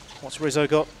 What's Rizzo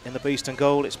got in the Beeston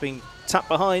goal? It's been tapped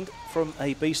behind from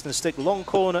a Beeston stick. Long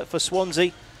corner for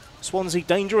Swansea. Swansea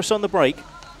dangerous on the break.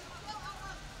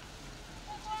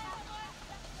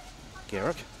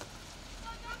 Gierek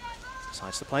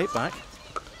decides to play it back.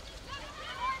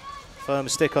 Firm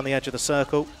stick on the edge of the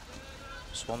circle.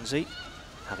 Swansea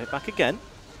have it back again.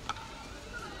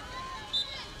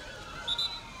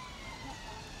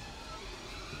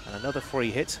 And another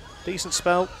free hit. Decent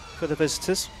spell for the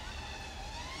visitors.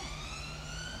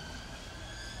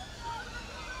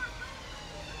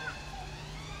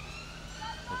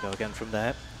 We'll go again from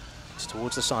there. It's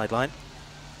towards the sideline.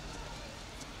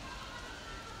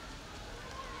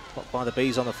 Blocked by the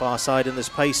Bees on the far side, and there's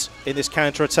pace in this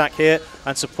counter-attack here,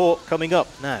 and support coming up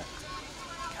now.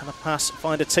 Can a pass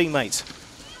find a teammate?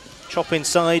 Chop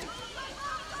inside.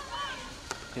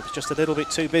 It was just a little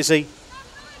bit too busy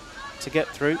to get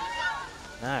through.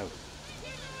 Now,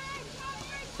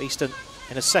 Beeston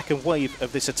in a second wave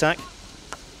of this attack.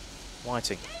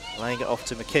 Whiting laying it off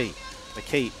to McKee.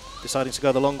 McKee deciding to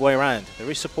go the long way around. There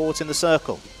is support in the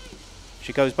circle.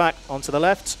 She goes back onto the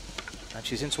left, and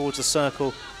she's in towards the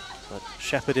circle, but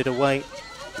shepherded away.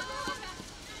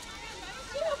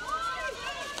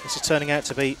 This is turning out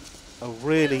to be a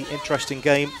really interesting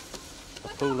game.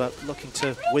 Apula looking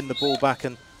to win the ball back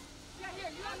and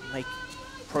make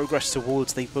progress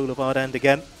towards the boulevard end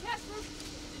again.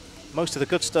 Most of the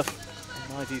good stuff,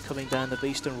 in my view, coming down the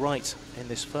Beeston right in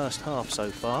this first half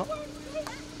so far.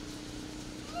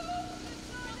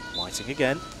 Whiting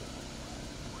again.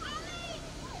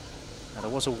 And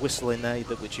there was a whistle in there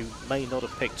that which you may not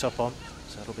have picked up on,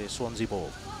 so it'll be a Swansea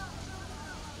ball.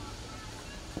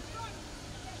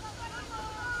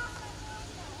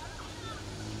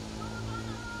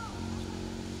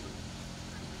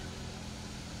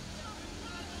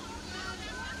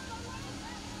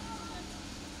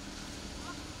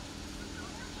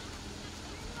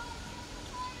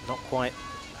 Not quite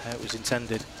how it was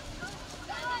intended.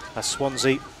 As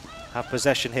Swansea have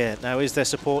possession here. Now is there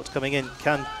support coming in?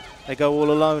 Can they go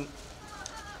all alone?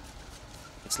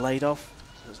 It's laid off.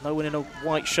 There's no one in a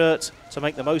white shirt to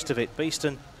make the most of it.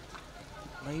 Beeston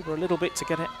maybe a little bit to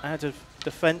get it out of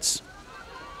defence.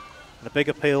 And a big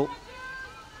appeal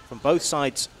from both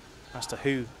sides as to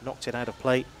who knocked it out of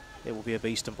play. It will be a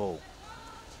Beeston ball.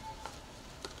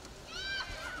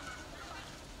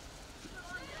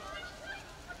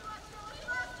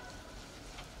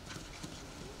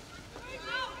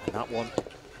 And that one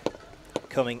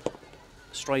coming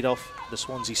straight off the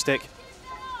Swansea stick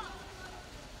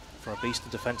for a Beeston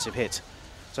defensive hit.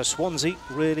 So Swansea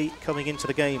really coming into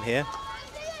the game here.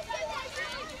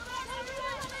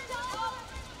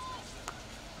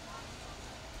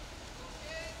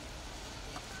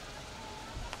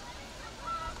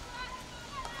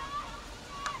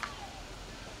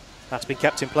 That's been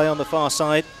kept in play on the far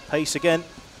side. Pace again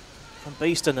from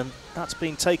Beeston, and that's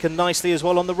been taken nicely as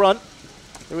well on the run.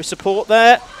 There is support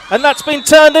there, and that's been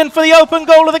turned in for the open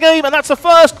goal of the game, and that's the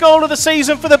first goal of the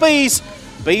season for the Bees.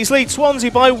 Bees lead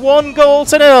Swansea by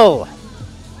 1-0.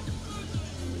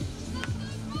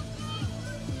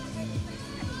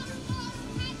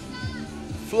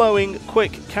 Flowing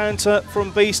quick counter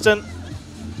from Beeston.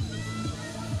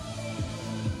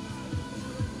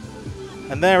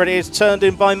 And there it is, turned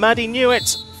in by Maddie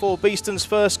Newitt for Beeston's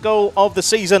first goal of the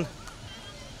season.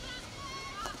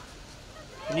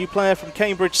 A new player from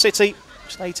Cambridge City,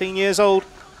 just 18 years old,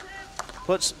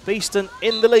 puts Beeston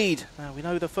in the lead. Now we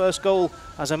know the first goal,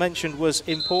 as I mentioned, was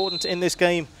important in this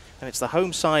game, and it's the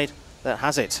home side that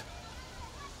has it.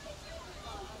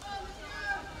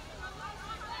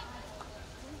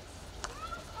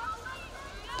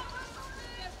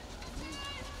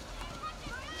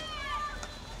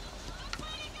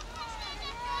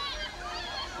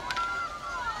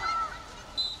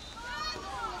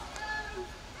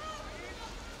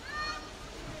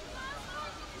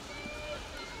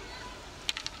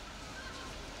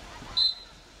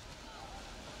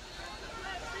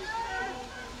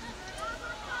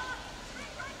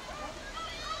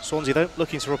 Swansea, though,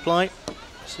 looking to reply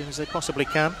as soon as they possibly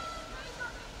can.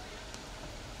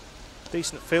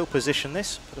 Decent field position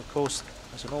this, but of course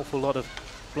there's an awful lot of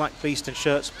black Beeston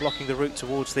shirts blocking the route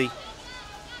towards the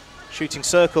shooting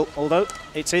circle, although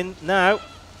it's in now.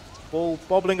 Ball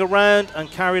bobbling around and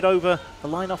carried over the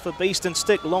line off a Beeston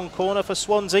stick. Long corner for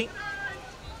Swansea.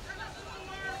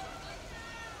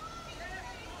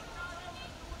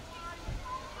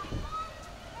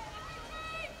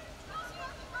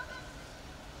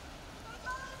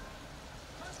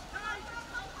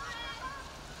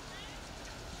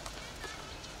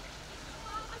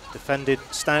 Defended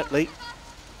stoutly.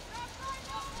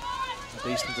 The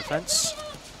Beeston defence.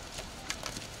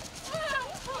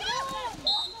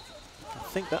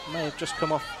 I think that may have just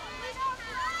come off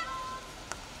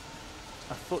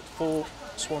a foot for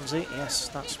Swansea. Yes,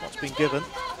 that's what's been given.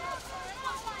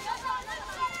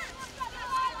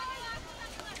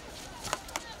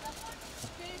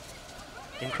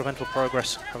 incremental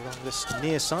progress along this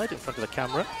near side in front of the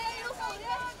camera.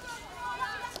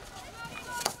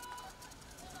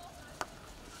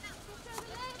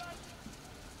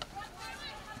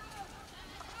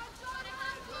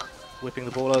 Whipping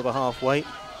the ball over halfway.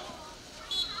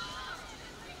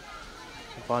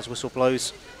 Umpire's whistle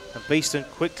blows, and Beeston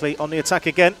quickly on the attack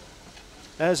again.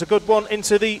 There's a good one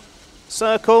into the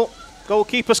circle.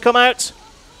 Goalkeeper's come out.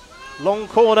 Long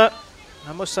corner.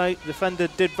 I must say, the defender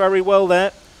did very well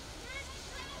there.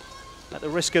 At the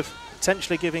risk of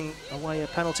potentially giving away a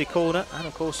penalty corner, and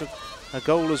of course a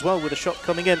goal as well with a shot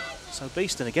coming in. So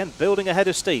Beeston again building ahead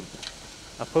of steam.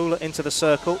 Apula into the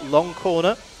circle, long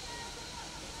corner.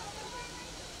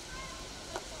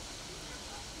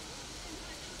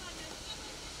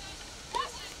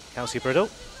 Kelsey Brittle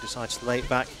decides to lay it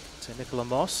back to Nicola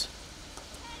Moss.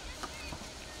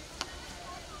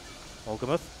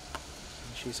 Olgamuth,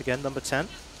 she's again number 10.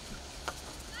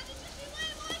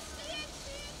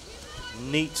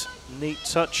 Neat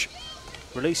touch.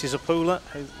 Releases Apula,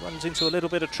 who runs into a little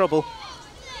bit of trouble.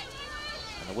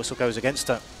 And the whistle goes against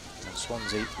her. And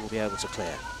Swansea will be able to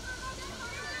clear.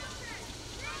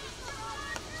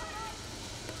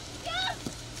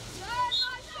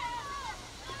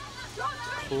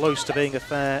 Close to being a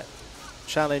fair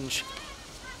challenge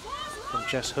from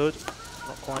Jess Hood.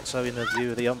 Not quite so in the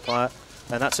view of the umpire.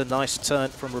 And that's a nice turn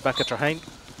from Rebecca Trahane.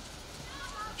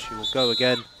 She will go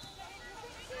again.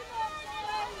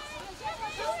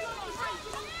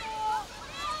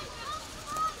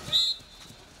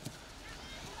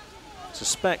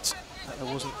 Suspect that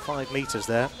there wasn't 5 metres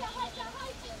there.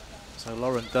 So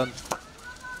Lauren Dunn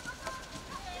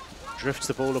drifts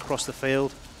the ball across the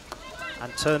field.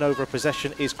 And turnover of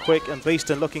possession is quick, and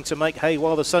Beeston looking to make hay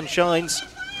while the sun shines.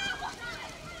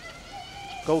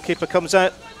 Goalkeeper comes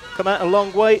out, come out a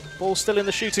long way, ball still in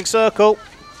the shooting circle.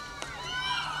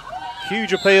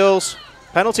 Huge appeals,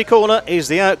 penalty corner is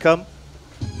the outcome.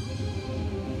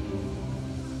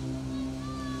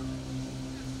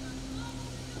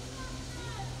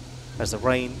 As the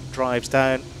rain drives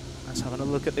down, let's have a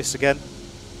look at this again.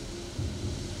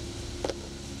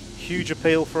 Huge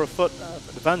appeal for a foot,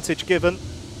 advantage given.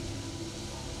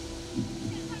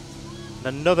 And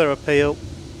another appeal,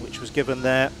 which was given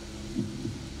there.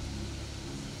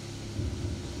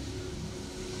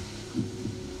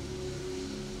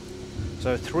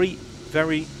 So 3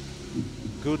 very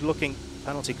good looking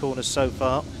penalty corners so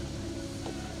far.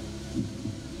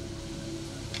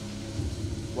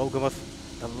 Wolgamuth,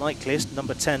 the likeliest,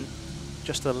 number 10,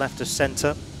 just to the left of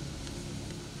centre.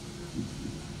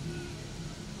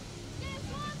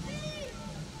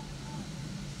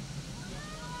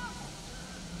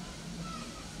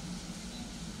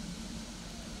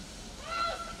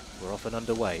 We're off and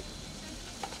underway.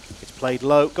 It's played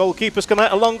low. Goalkeeper's come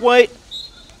out a long way.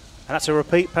 And that's a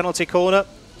repeat penalty corner.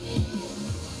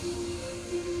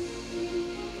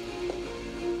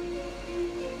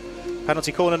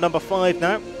 Penalty corner number 5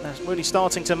 now. That's really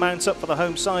starting to mount up for the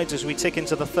home sides as we tick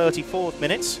into the 34th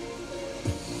minute.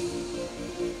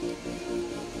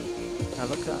 Now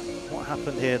look at what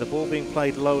happened here. The ball being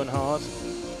played low and hard.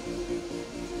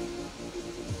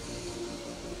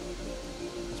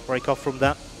 Let's break off from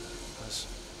that. As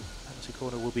penalty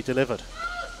corner will be delivered.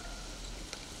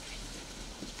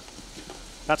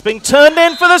 That's being turned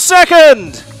in for the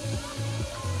second!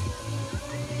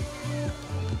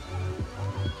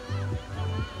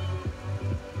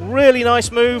 Really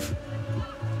nice move.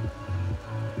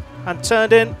 And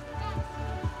turned in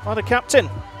by the captain,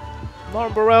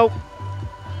 Lauren Burrell.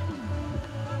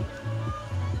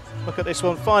 Look at this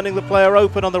one, finding the player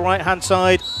open on the right-hand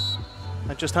side.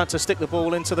 And just had to stick the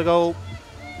ball into the goal.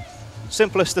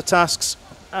 Simplest of tasks.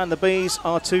 And the Bees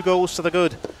are 2 goals to the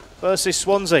good versus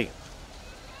Swansea.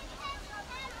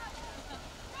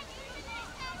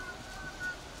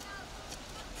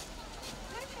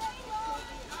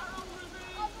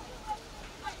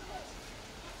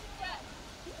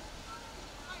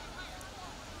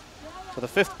 So the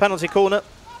 5th penalty corner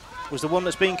was the one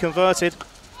that's been converted.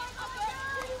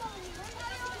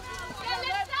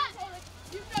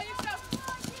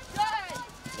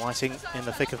 Whiting in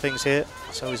the thick of things here,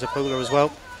 so is Apula as well.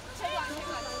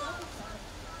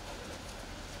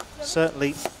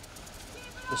 Certainly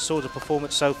the sort of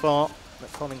performance so far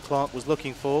that Colin Clark was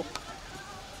looking for.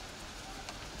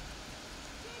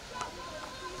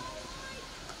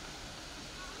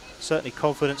 Certainly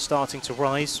confidence starting to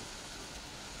rise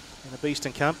in the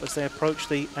Beeston camp as they approach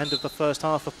the end of the first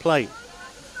half of play.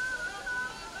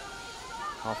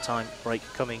 Half-time break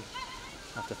coming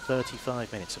after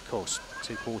 35 minutes, of course.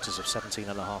 2 quarters of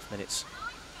 17.5 minutes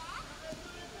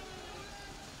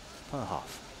per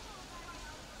half.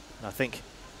 And I think,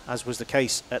 as was the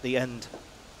case at the end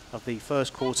of the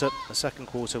first quarter, the second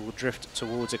quarter will drift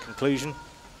towards a conclusion.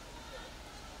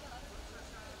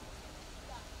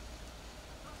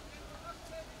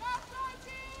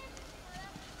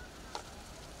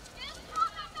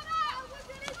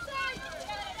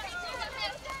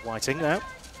 Whiting now.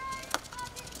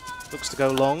 Looks to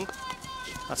go long.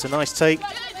 That's a nice take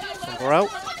from Burrell.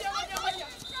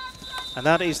 And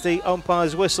that is the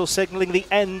umpire's whistle signalling the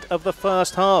end of the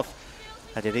first half.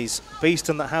 And it is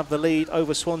Beeston that have the lead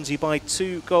over Swansea by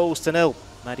 2-0.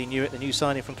 Maddie Newitt, the new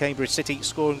signing from Cambridge City,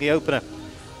 scoring the opener.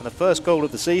 And the first goal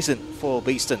of the season for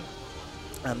Beeston.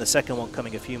 And the second one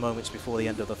coming a few moments before the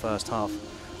end of the first half.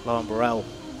 Lauren Burrell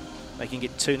making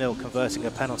it 2-0, converting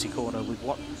a penalty corner with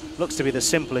what looks to be the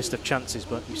simplest of chances,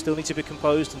 but you still need to be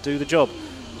composed and do the job.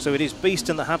 So it is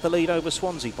Beeston that have the lead over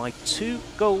Swansea by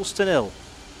 2-0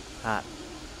 at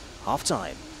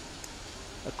half-time.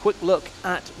 A quick look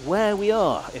at where we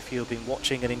are if you've been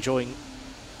watching and enjoying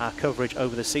our coverage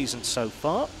over the season so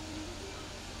far.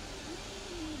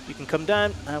 You can come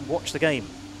down and watch the game.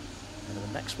 And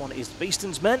the next one is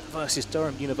Beeston's men versus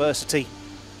Durham University.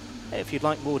 If you'd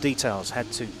like more details,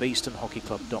 head to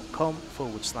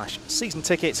beestonhockeyclub.com/season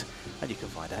ticket and you can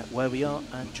find out where we are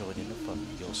and join in the fun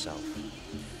yourself.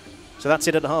 So that's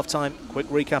it at half-time. Quick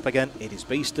recap again. It is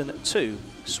Beeston 2,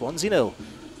 Swansea 0,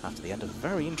 after the end of a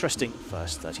very interesting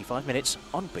first 35 minutes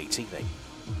on BTV.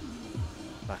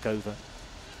 Back over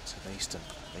to Beeston.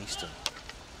 Beeston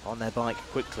on their bike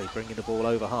quickly, bringing the ball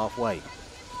over halfway.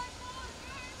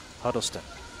 Huddleston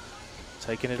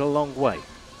taking it a long way.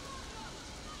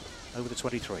 Over the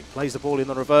 23. Plays the ball in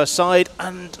the reverse side,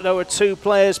 and there were two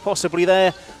players possibly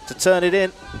there to turn it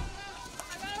in.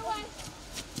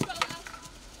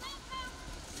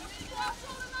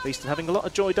 Beeston having a lot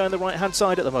of joy down the right-hand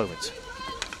side at the moment.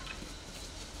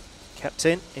 Kept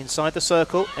in, inside the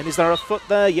circle, and is there a foot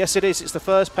there? Yes, it is. It's the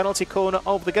first penalty corner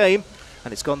of the game,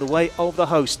 and it's gone the way of the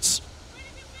hosts.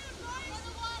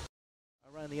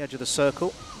 Around the edge of the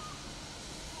circle.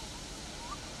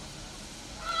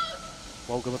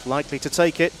 Wolgamuth likely to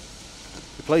take it.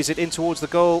 He plays it in towards the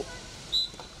goal,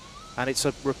 and it's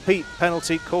a repeat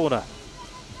penalty corner.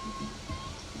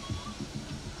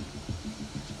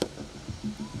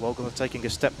 Wolgamuth taking a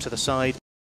step to the side.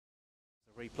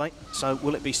 The replay. So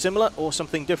will it be similar or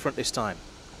something different this time?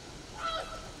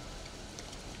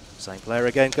 Same player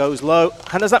again goes low,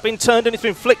 and has that been turned and it's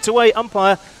been flicked away?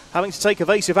 Umpire having to take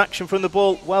evasive action from the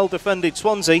ball. Well defended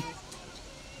Swansea.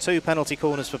 2 penalty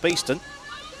corners for Beeston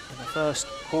in the first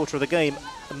quarter of the game.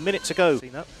 A minute to go.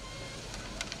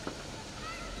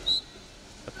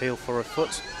 Appeal for a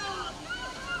foot.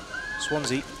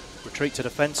 Swansea retreat to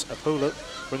defence. Apula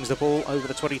brings the ball over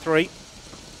the 23.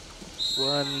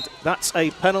 And that's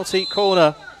a penalty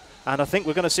corner. And I think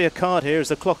we're going to see a card here as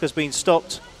the clock has been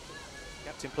stopped.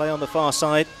 Captain play on the far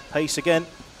side. Pace again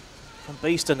from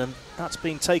Beeston, and that's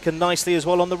been taken nicely as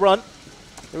well on the run.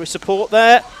 There is support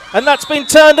there, and that's been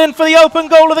turned in for the open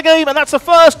goal of the game, and that's the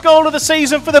first goal of the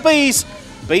season for the Bees.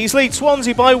 Bees lead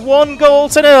Swansea by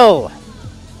 1-0.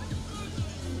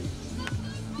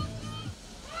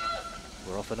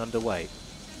 We're off and underway.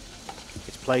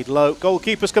 It's played low.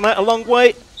 Goalkeeper's come out a long way,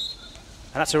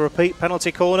 and that's a repeat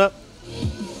penalty corner.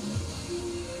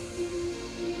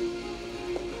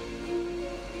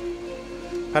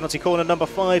 Penalty corner number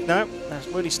 5 now. That's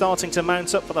really starting to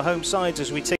mount up for the home sides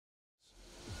as we take.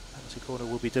 Corner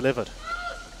will be delivered.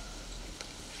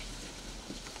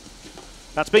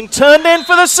 That's being turned in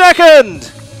for the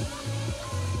second.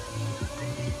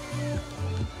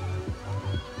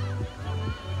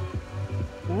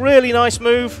 Really nice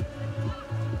move.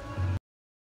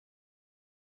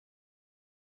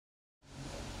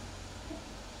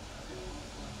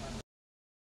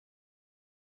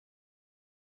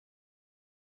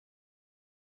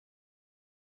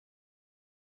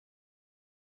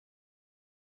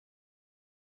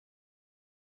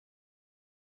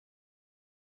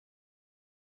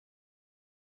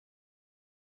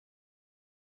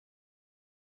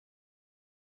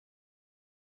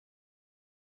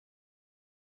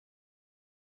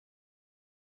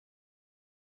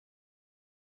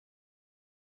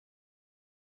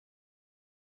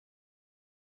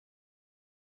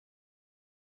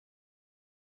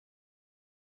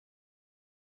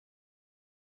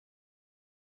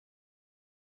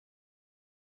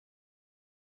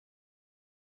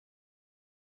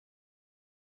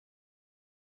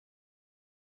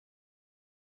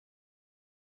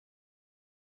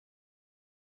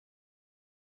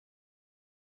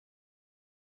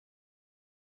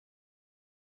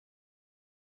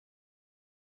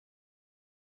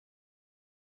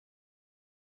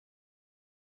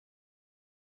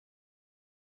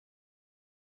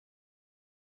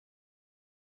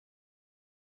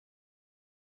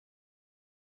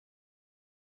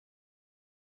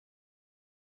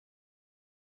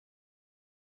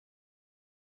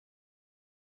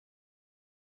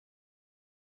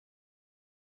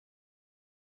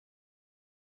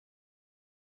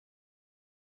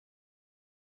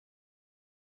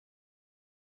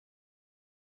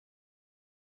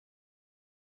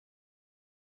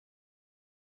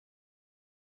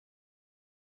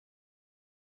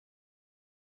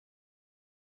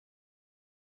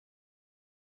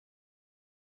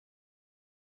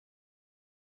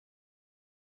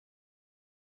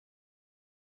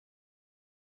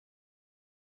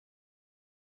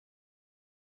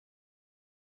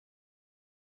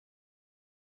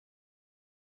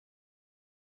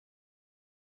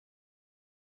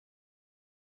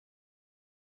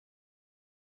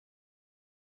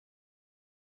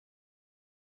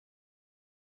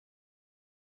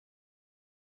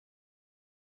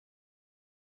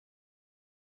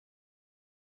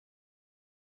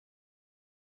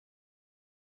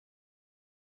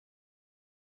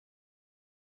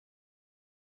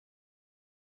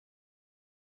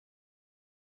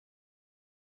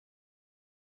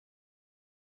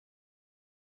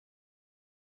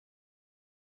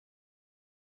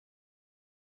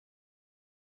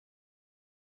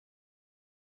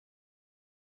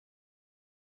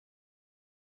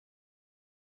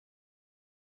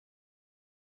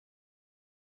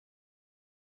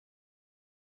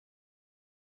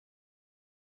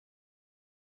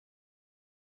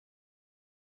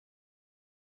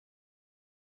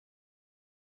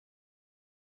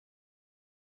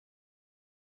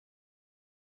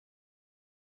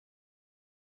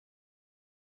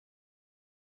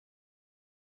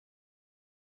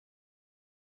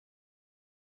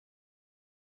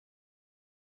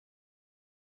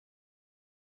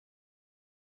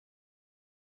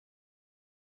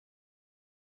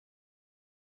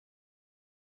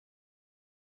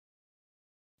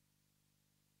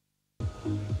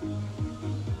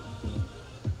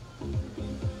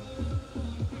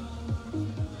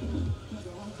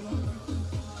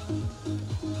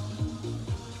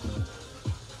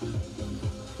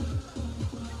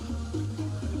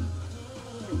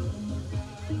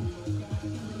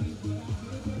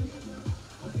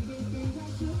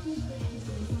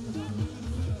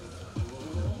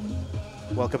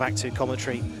 Welcome back to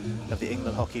commentary of the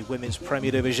England Hockey Women's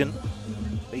Premier Division.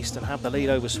 Beeston have the lead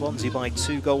over Swansea by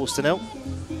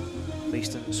 2-0.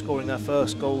 Beeston scoring their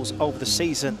first goals of the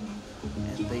season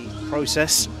in the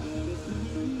process.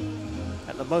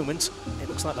 At the moment, it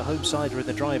looks like the home side are in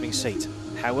the driving seat.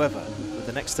 However, with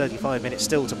the next 35 minutes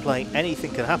still to play,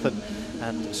 anything can happen,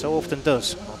 and so often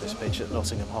does on this pitch at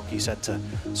Nottingham Hockey Centre.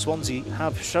 Swansea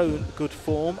have shown good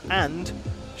form and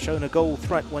shown a goal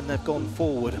threat when they've gone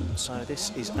forward, so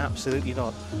this is absolutely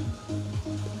not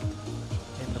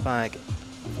in the bag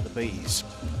for the Bees.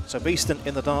 So Beeston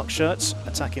in the dark shirts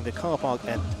attacking the car park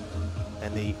end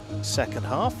in the second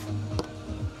half.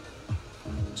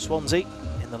 Swansea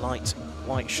in the light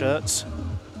white shirts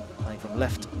playing from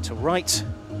left to right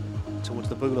towards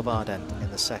the boulevard end in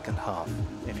the second half.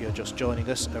 If you're just joining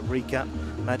us, a recap: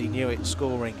 Maddie Newitt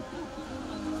scoring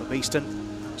for Beeston.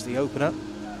 That was the opener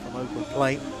from open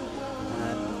play,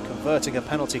 and converting a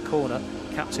penalty corner,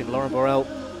 captain Lauren Borrell,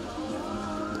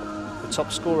 the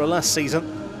top scorer last season,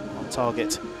 on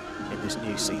target in this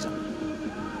new season.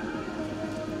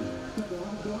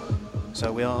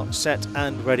 So we are set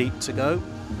and ready to go.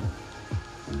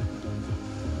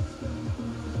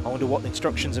 I wonder what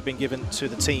instructions have been given to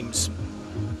the teams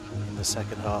in the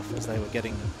second half as they were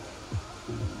getting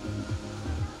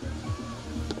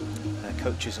their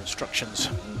coaches' instructions.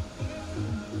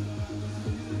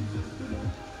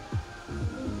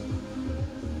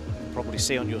 Probably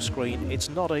see on your screen, it's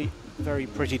not a very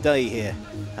pretty day here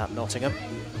at Nottingham.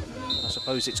 I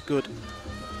suppose it's good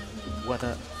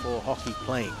weather for hockey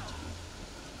playing.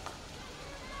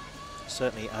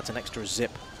 Certainly adds an extra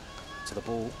zip to the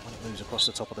ball when it moves across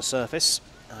the top of the surface,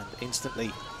 and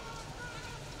instantly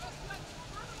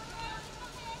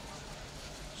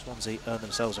Swansea earn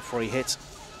themselves a free hit.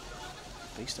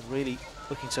 Beeston really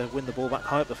looking to win the ball back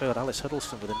high up the field. Alice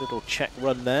Huddleston with a little check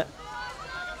run there.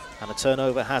 And a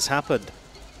turnover has happened.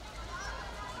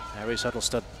 There is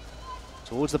Huddleston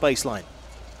towards the baseline.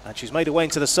 And she's made her way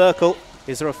into the circle.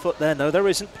 Is there a foot there? No, there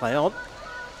isn't. Play on.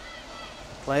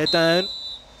 Player down.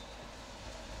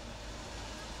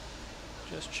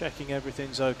 Just checking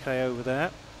everything's okay over there.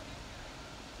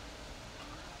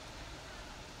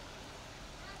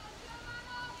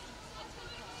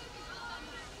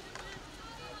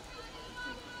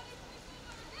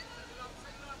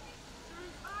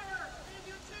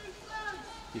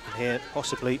 You can hear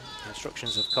possibly the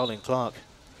instructions of Colin Clark.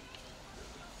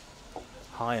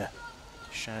 Higher,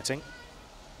 shouting.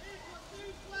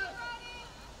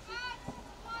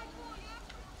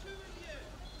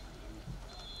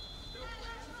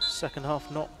 Second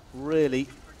half not really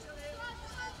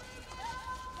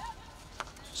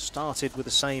started with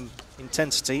the same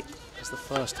intensity as the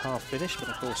first half finished, but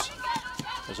of course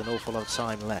there's an awful lot of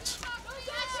time left.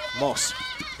 Moss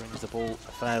brings the ball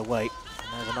a fair way.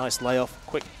 And there's a nice layoff,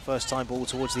 quick first time ball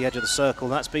towards the edge of the circle.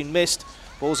 That's been missed.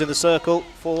 Ball's in the circle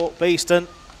for Beeston.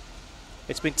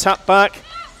 It's been tapped back.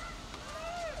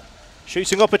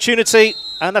 Shooting opportunity,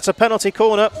 and that's a penalty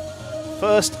corner.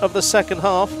 First of the second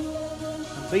half.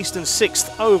 And Beeston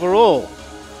 6th overall.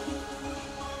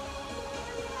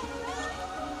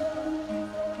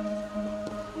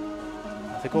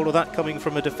 I think all of that coming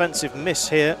from a defensive miss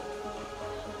here.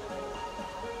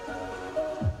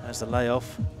 There's the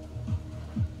layoff.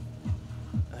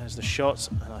 There's the shot,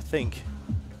 and I think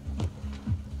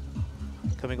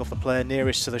coming off the player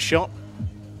nearest to the shot.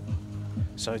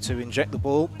 So to inject the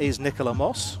ball is Nicola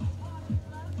Moss.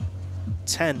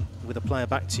 10 with a player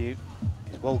back to you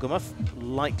is Wolgamuth,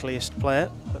 likeliest player,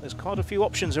 but there's quite a few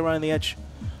options around the edge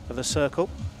of the circle.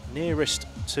 Nearest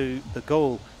to the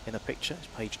goal in the picture is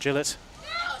Paige Gillett.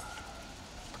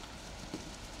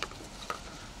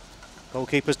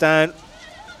 Goalkeeper's down,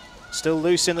 still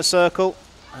loose in the circle.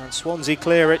 And Swansea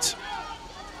clear it.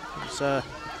 It's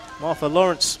Martha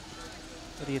Lawrence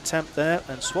with the attempt there,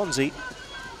 and Swansea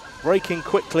breaking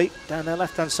quickly down their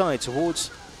left-hand side towards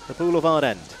the boulevard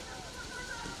end.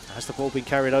 Has the ball been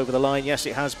carried over the line? Yes,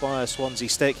 it has, by a Swansea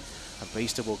stick, and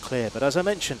Beeston will clear. But as I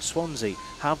mentioned, Swansea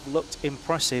have looked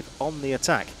impressive on the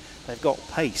attack. They've got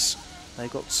pace, they've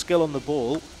got skill on the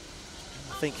ball.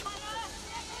 I think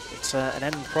it's an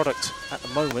end product at the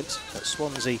moment that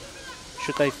Swansea,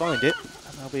 should they find it,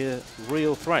 they'll be a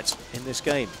real threat in this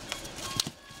game.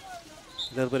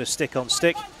 A little bit of stick on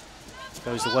stick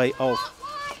goes the way of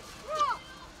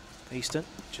Beeston,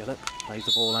 Gillett plays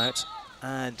the ball out,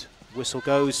 and whistle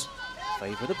goes.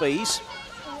 Favour of the Bees.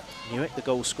 Knew it, the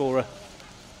goal scorer,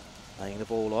 laying the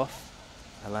ball off,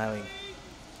 allowing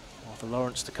Arthur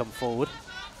Lawrence to come forward.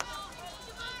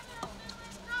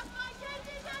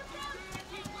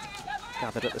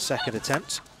 Gathered at the second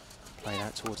attempt, played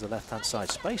out towards the left-hand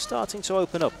side. Space starting to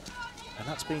open up, and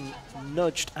that's been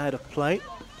nudged out of play.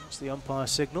 It's the umpire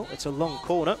signal. It's a long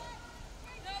corner.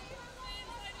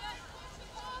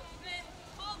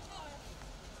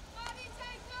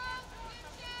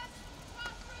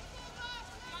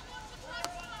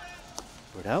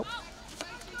 Riddell.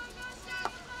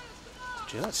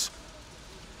 Gillett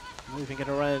moving it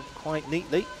around quite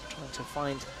neatly, trying to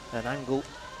find an angle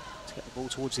to get the ball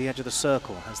towards the edge of the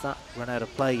circle. Has that run out of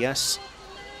play? Yes,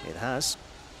 it has.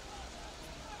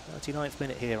 39th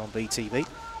minute here on BTV.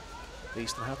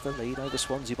 Beeston have the lead over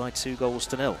Swansea by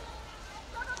 2-0.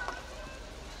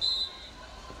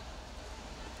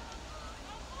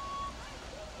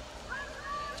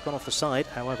 It's gone off the side,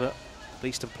 however,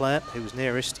 Beeston player who was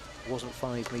nearest wasn't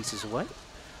 5 metres away.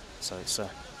 So it's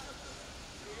another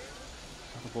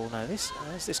ball now. Is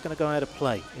this going to go out of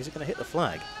play? Is it going to hit the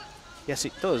flag? Yes,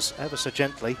 it does, ever so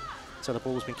gently, so the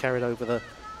ball's been carried over the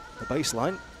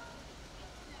baseline,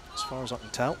 as far as I can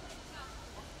tell.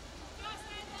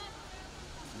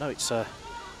 No, it's a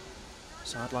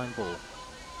sideline ball.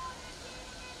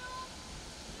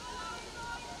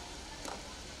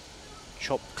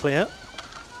 Chopped clear.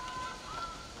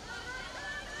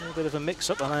 A little bit of a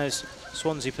mix-up allows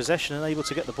Swansea possession and able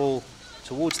to get the ball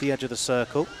towards the edge of the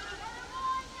circle.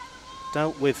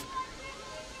 Dealt with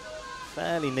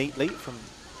fairly neatly from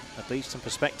a Beeston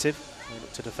perspective. They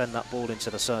look to defend that ball into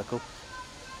the circle.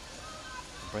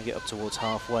 Bring it up towards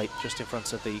halfway, just in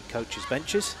front of the coaches'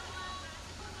 benches.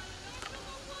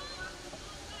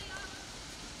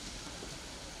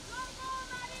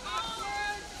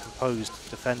 Composed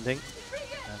defending,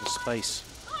 and the space.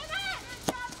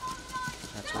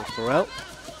 And towards Burrell,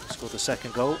 scored the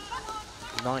second goal.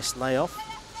 Nice layoff.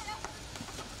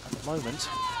 At the moment,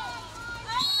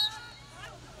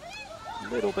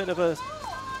 a little bit of a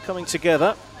coming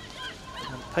together,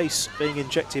 and pace being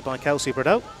injected by Kelsey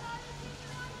Bradell.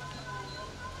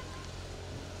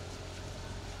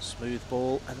 Smooth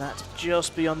ball, and that's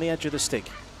just beyond the edge of the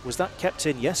stick. Was that kept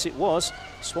in? Yes, it was.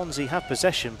 Swansea have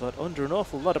possession, but under an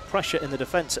awful lot of pressure in the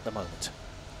defence at the moment.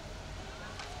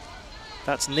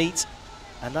 That's neat,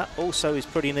 and that also is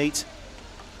pretty neat.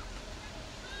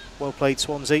 Well played,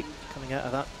 Swansea, coming out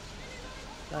of that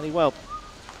fairly well.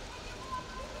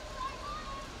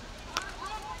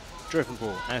 Driven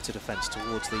ball out of defence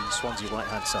towards the Swansea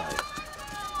right-hand side.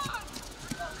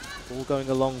 Ball going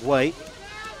a long way.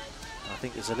 I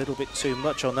think there's a little bit too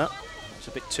much on that. It's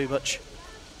a bit too much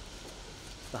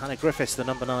for Hannah Griffiths, the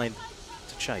number 9,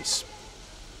 to chase.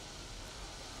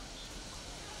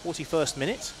 41st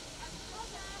minute.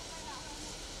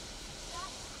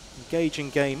 Engaging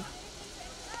game.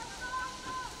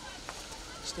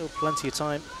 Still plenty of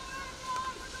time.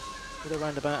 With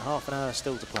around about half an hour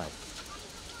still to play.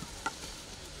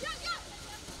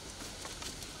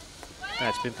 Now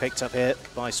it's been picked up here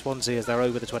by Swansea as they're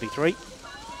over the 23.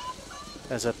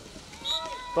 There's a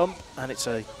bump, and it's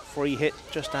a free hit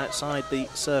just outside the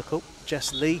circle.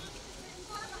 Jess Lee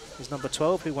is number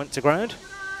 12, who went to ground.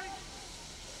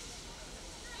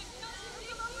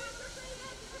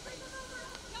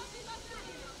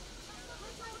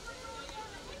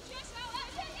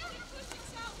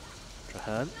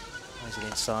 Traherne plays it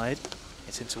inside.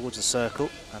 It's in towards the circle,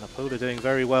 and Apula doing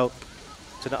very well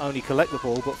to not only collect the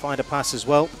ball but find a pass as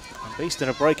well. And Beeston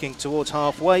are breaking towards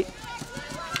halfway.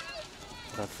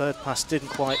 The third pass didn't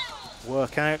quite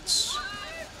work out.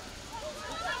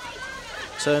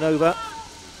 Turnover.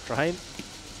 Traherne.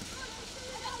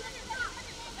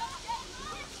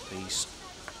 These,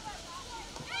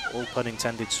 all pun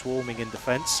intended, swarming in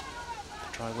defence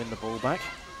to try and win the ball back.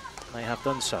 They have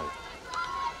done so.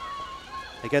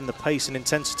 Again, the pace and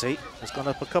intensity has gone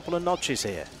up a couple of notches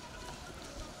here.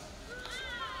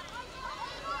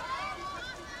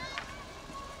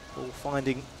 Ball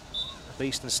finding a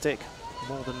Beeston stick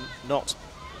more than not.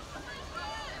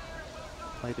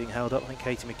 Play being held up, I think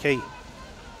Katie McKee.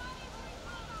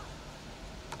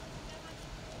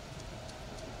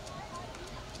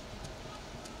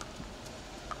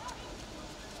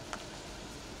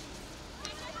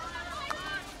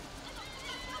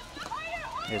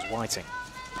 Here's Whiting.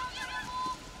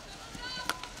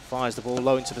 Fires the ball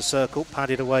low into the circle,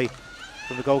 padded away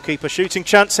from the goalkeeper. Shooting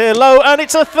chance here, low, and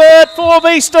it's a third for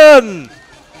Beeston!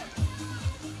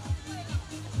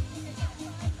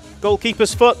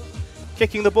 Goalkeeper's foot,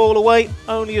 kicking the ball away,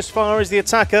 only as far as the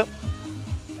attacker.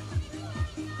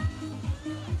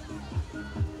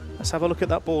 Let's have a look at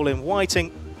that ball in.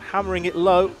 Whiting hammering it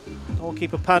low.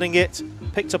 Goalkeeper padding it.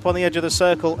 Picked up on the edge of the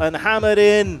circle and hammered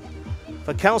in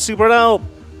for Kelsey Brunel.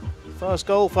 First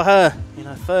goal for her in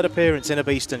her third appearance in a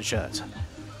Beeston shirt.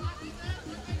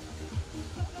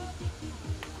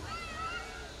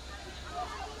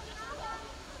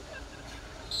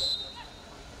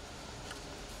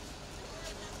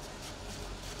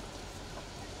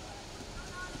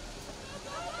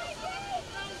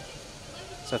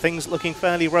 So things looking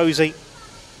fairly rosy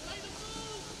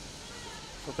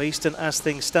for Beeston as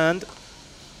things stand.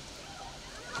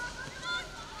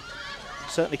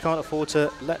 Certainly can't afford to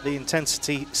let the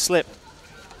intensity slip.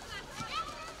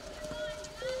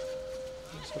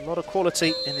 There's a lot of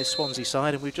quality in this Swansea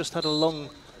side, and we've just had a long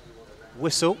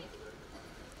whistle.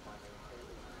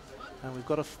 And we've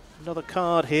got another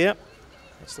card here.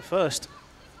 It's the first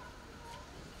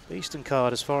Beeston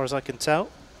card as far as I can tell.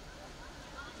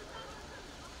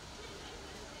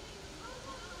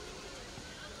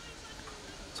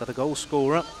 So the goal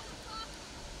scorer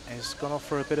has gone off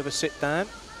for a bit of a sit down.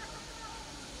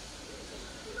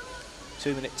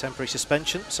 2-minute temporary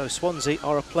suspension, so Swansea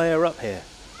are a player up here.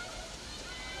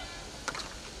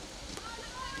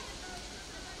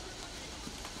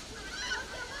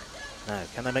 Now,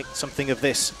 can they make something of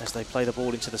this as they play the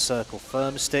ball into the circle?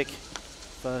 Firm stick,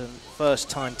 first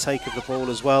time take of the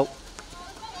ball as well.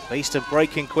 Beeston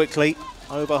breaking quickly,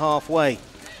 over halfway,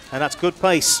 and that's good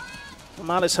pace from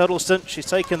Alice Huddleston. She's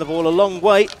taken the ball a long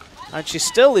way, and she's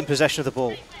still in possession of the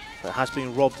ball, but has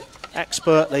been robbed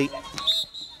expertly.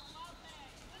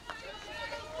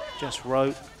 Jess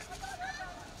Rowe,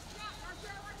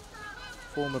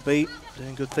 former B,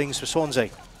 doing good things for Swansea.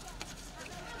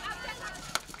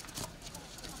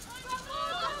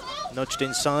 Nudged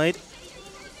inside.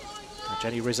 Now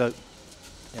Jenny Rizzo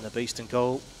in a Beeston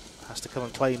goal has to come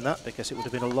and claim that because it would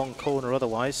have been a long corner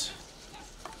otherwise.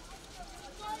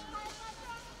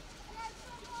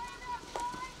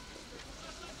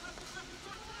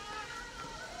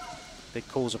 Big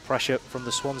calls of pressure from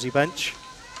the Swansea bench.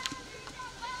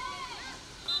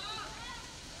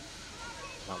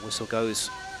 That whistle goes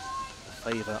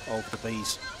in favour of the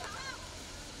Bees.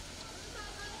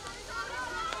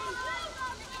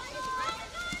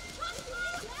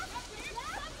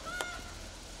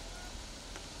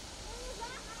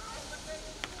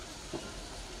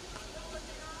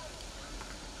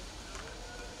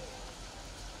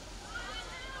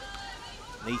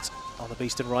 Neat on the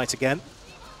Beeston right again.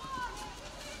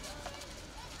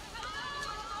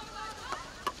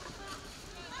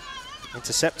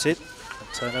 Intercepted.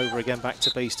 Turn over again back to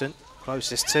Beeston.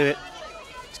 Closest to it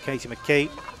is Katie McKee.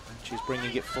 And she's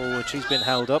bringing it forward. She's been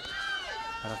held up.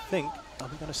 And I think, are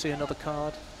we going to see another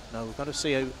card? No, we're going to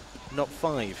see a not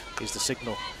 5 is the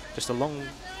signal. Just a long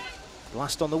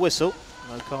blast on the whistle.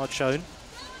 No card shown.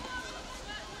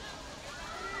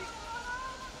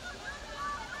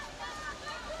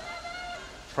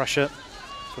 Pressure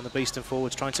from the Beeston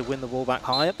forwards trying to win the ball back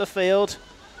high up the field.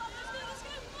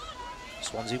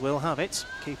 Swansea will have it,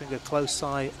 keeping a close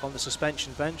eye on the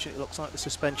suspension bench. It looks like the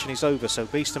suspension is over, so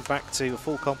Beeston back to a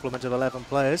full complement of 11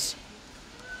 players.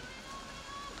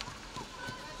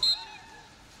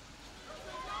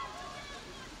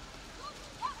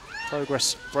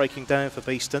 Progress breaking down for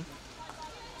Beeston.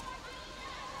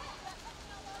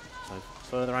 So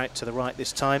further out to the right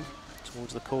this time,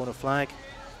 towards the corner flag.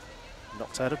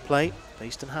 Knocked out of play.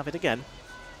 Beeston have it again.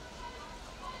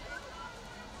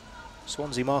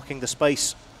 Swansea marking the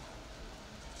space.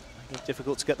 Making it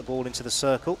difficult to get the ball into the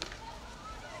circle.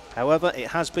 However, it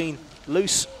has been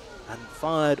loose and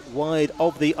fired wide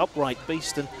of the upright.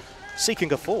 Beeston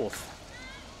seeking a fourth.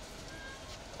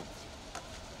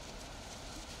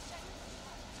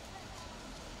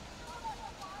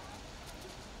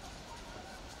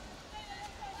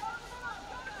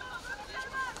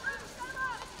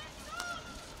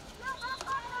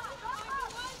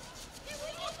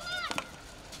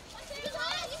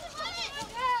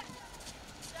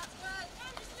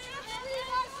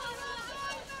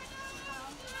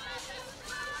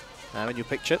 Now in your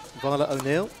picture, Violet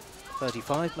O'Neill,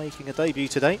 35, making a debut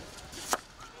today.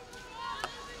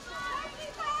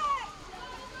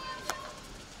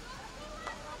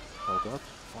 Holgard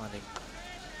finding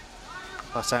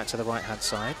pass out to the right hand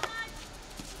side.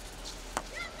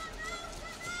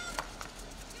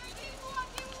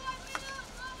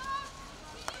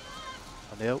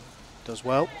 O'Neill does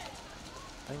well.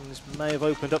 Things may have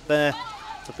opened up there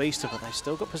for Beeston, but they've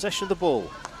still got possession of the ball.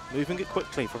 Moving it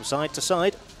quickly from side to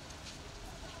side.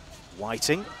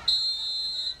 Whiting,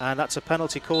 and that's a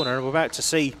penalty corner, and we're about to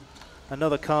see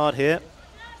another card here.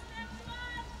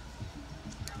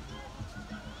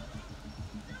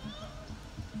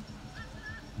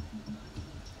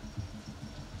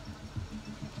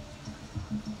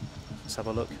 Let's have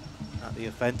a look at the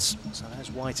offence. So there's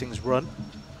Whiting's run.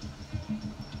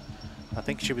 I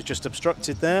think she was just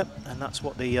obstructed there, and that's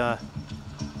what the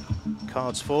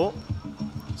card's for.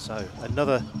 So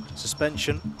another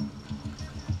suspension.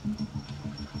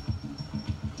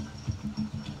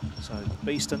 So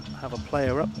Beeston have a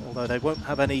player up, although they won't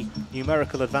have any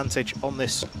numerical advantage on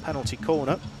this penalty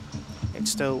corner.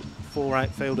 It's still 4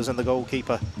 outfielders and the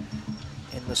goalkeeper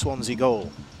in the Swansea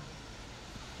goal.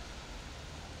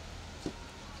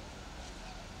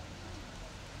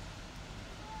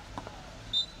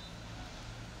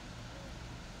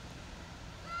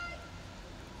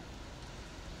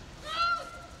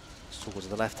 Towards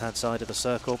the left-hand side of the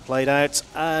circle, played out,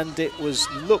 and it was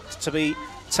looked to be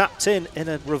tapped in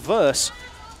a reverse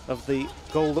of the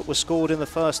goal that was scored in the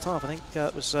first half. I think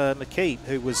it was McKee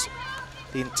who was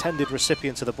the intended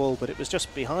recipient of the ball, but it was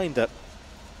just behind her. It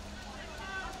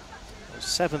was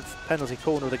 7th penalty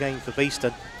corner of the game for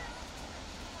Beeston.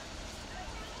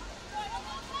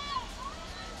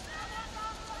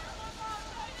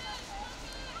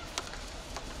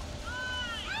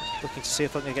 Looking to see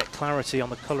if I can get clarity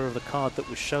on the colour of the card that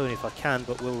was shown, if I can,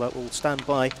 but we'll stand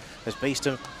by as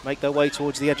Beeston make their way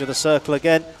towards the edge of the circle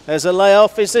again. There's a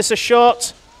layoff. Is this a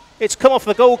shot? It's come off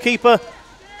the goalkeeper.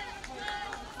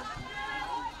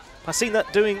 I've seen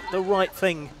that doing the right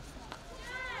thing.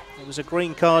 There was a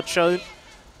green card shown,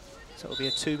 so it'll be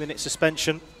a 2-minute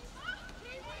suspension.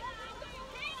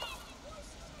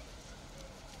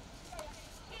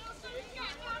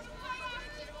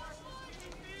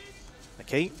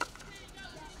 McKee.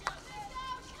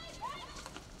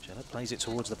 Plays it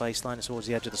towards the baseline, towards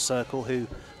the edge of the circle. Who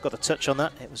got the touch on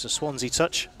that? It was a Swansea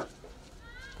touch.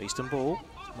 Beeston ball,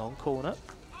 long corner.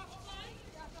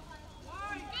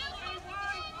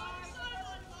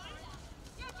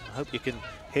 I hope you can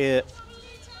hear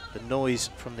the noise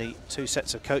from the 2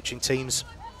 sets of coaching teams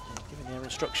giving their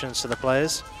instructions to the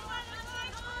players.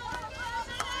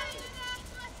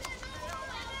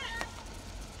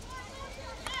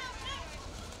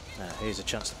 Here's a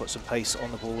chance to put some pace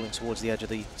on the ball in towards the edge of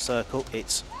the circle.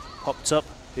 It's popped up.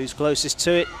 Who's closest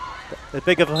to it? The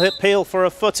big of a appeal for a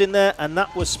foot in there, and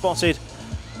that was spotted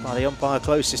by the umpire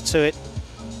closest to it.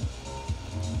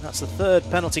 That's the 3rd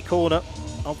penalty corner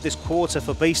of this quarter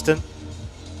for Beeston.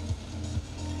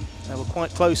 They were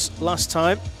quite close last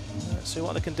time. Let's see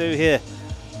what they can do here.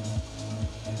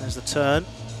 There's the turn.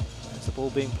 There's the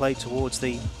ball being played towards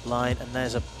the line, and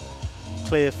there's a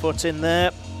clear foot in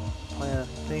there. Player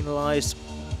penalised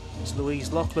is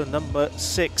Louise Loughlin, number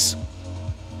 6.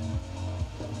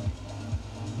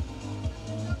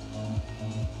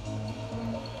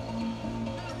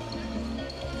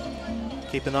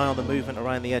 Keep an eye on the movement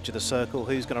around the edge of the circle.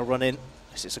 Who's going to run in?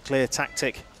 This is a clear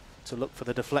tactic to look for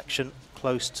the deflection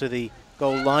close to the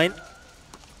goal line.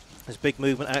 There's big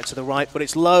movement out to the right, but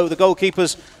it's low. The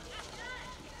goalkeeper's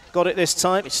got it this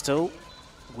time. It's still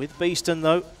with Beeston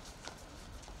though.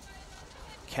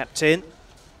 Kept in.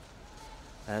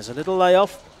 There's a little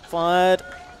layoff, fired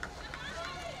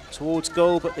towards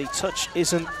goal, but the touch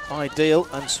isn't ideal,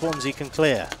 and Swansea can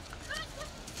clear.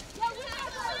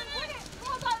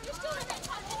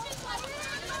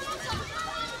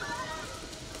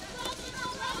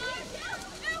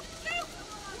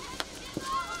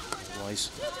 Otherwise,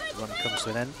 the run comes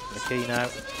to an end. McKee now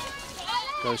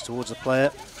goes towards the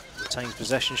player, retains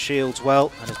possession, shields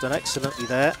well, and has done excellently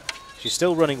there. She's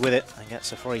still running with it and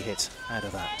gets a free hit out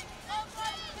of that.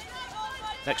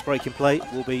 Next break in play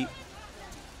will be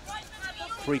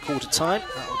 3/4 time.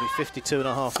 That will be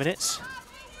 52.5 minutes.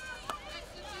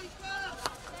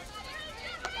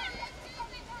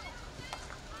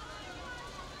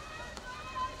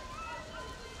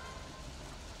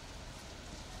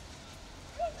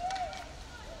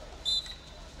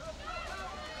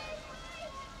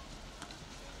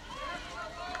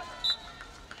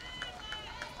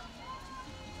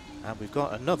 And we've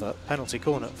got another penalty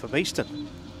corner for Beeston.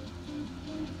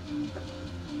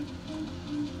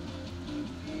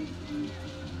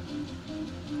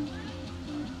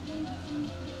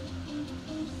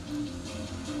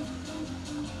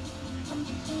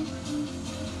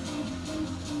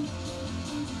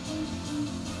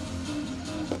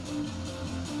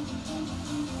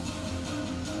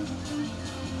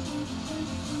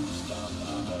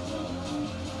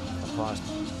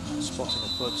 Spotting the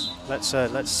foot. Let's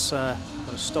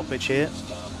put a stoppage here,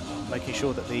 making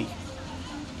sure that the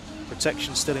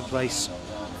protection's still in place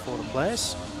for the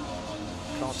players.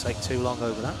 Can't take too long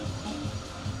over that.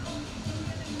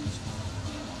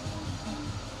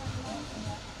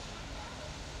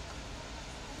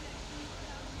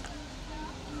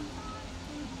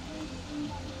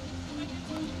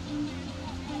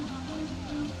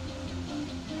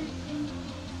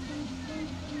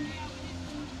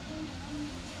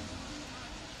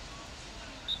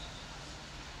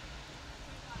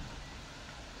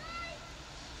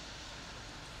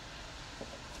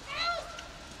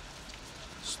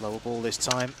 Slower ball this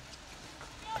time.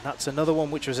 And that's another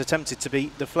one which was attempted to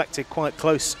be deflected quite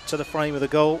close to the frame of the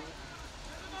goal.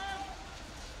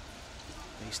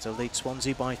 They still lead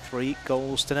Swansea by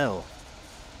 3-0.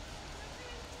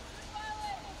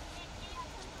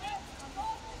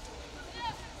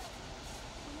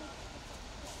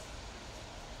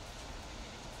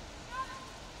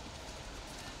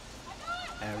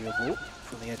 Aerial ball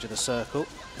from the edge of the circle,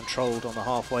 controlled on the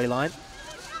halfway line.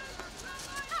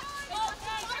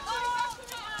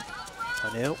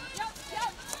 O'Neill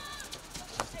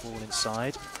has the ball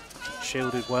inside,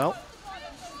 shielded well.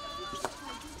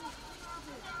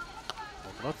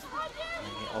 Bringing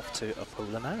it off to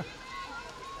Apula now.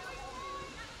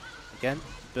 Again,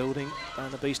 building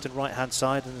down the Beeston right-hand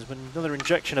side, and there's been another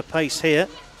injection of pace here.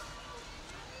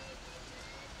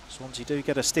 Swansea do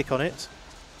get a stick on it.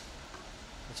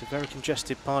 It's a very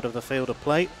congested part of the field of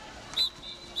play.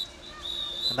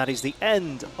 And that is the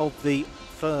end of the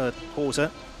third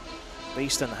quarter.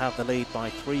 Beeston have the lead by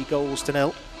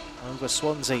 3-0 over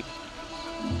Swansea.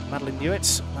 Madeline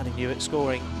Newitt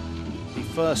scoring the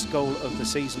first goal of the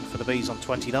season for the Bees on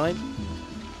 29.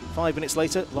 5 minutes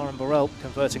later, Lauren Burrell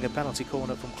converting a penalty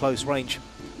corner from close range.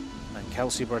 And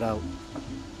Kelsey Bradell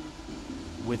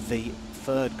with the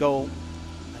third goal,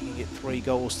 making it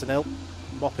 3-0,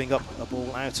 mopping up a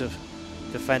ball out of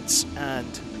defence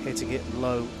and hitting it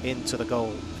low into the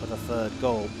goal for the third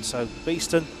goal. So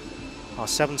Beeston are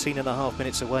 17.5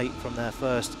 minutes away from their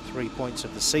first 3 points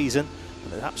of the season.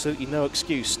 But there's absolutely no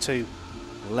excuse to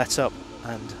let up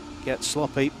and get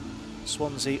sloppy.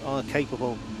 Swansea are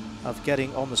capable of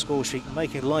getting on the score sheet and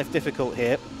making life difficult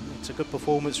here. It's a good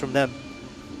performance from them.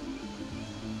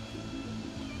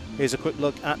 Here's a quick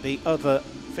look at the other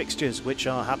fixtures which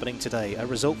are happening today. A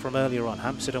result from earlier on: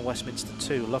 Hampstead and Westminster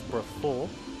 2, Loughborough 4.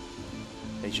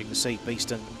 As you can see,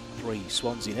 Beeston 3,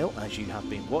 Swansea 0, as you have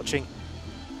been watching.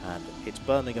 And it's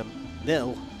Birmingham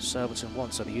 0, Surbiton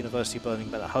 1. So the University of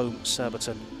Birmingham at home.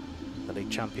 Surbiton, the league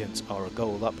champions, are a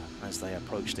goal up as they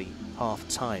approach the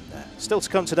half-time there. Still to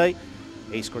come today: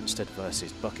 East Grinstead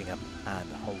versus Buckingham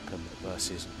and Holcombe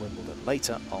versus Wimbledon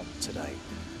later on today.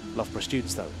 Loughborough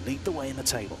students, though, lead the way in the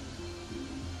table.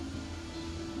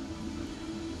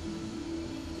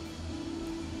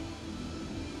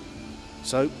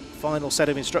 So, final set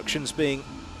of instructions being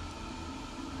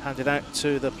handed out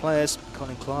to the players,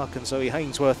 Colin Clark and Zoe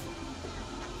Hainsworth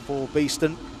for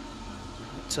Beeston.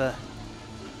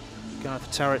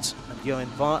 Gareth Tarrett and Johan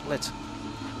Bartlett,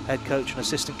 head coach and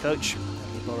assistant coach.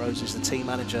 Lee Burrows is the team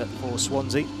manager for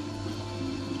Swansea.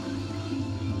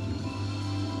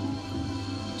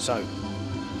 So,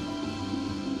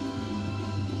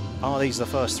 are these the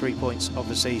first 3 points of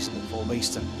the season for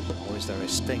Beeston, or is there a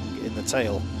sting in the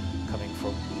tail coming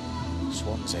from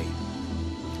Swansea?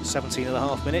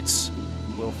 17.5 minutes,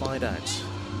 we'll find out.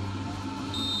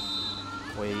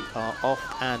 We are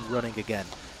off and running again.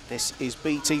 This is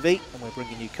BTV, and we're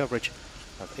bringing you coverage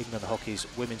of England Hockey's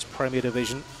Women's Premier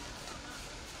Division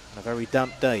on a very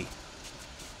damp day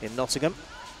in Nottingham.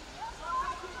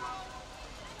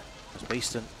 As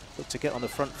Beeston look to get on the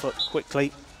front foot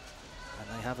quickly, and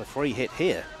they have a free hit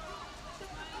here.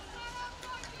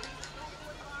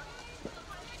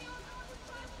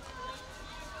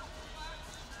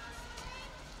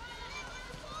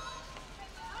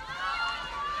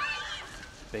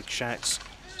 Big shouts,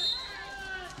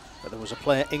 but there was a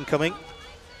player incoming.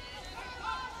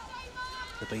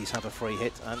 The Bees have a free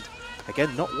hit, and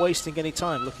again, not wasting any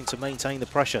time, looking to maintain the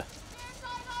pressure.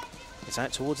 It's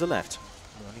out towards the left,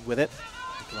 running with it.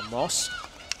 Nicola Moss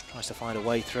tries to find a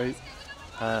way through.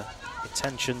 Her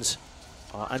intentions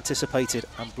are anticipated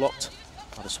and blocked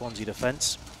by the Swansea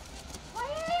defence.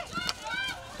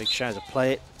 Big shout to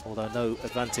play it, although no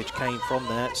advantage came from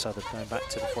there, so they're going back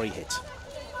to the free hit.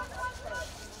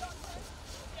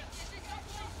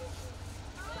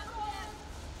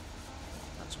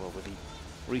 That's where we'll be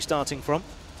restarting from.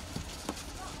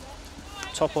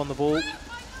 Top on the ball.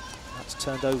 That's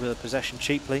turned over the possession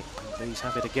cheaply. And Bees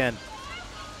have it again.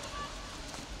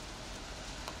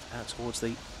 Out towards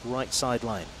the right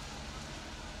sideline.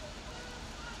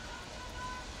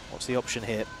 What's the option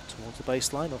here? Towards the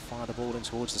baseline or fire the ball in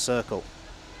towards the circle?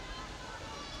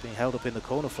 Being held up in the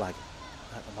corner flag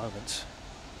at the moment.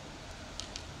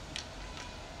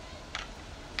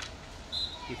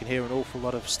 You can hear an awful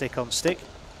lot of stick on stick.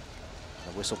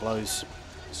 The whistle blows.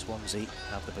 Swansea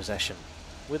have the possession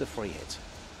with a free hit.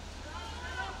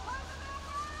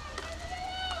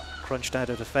 Crunched out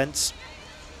of defence.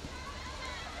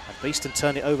 And Beeston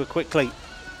turn it over quickly.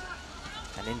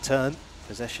 And in turn,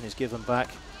 possession is given back.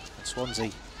 And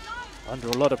Swansea under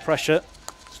a lot of pressure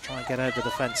to try and get out of the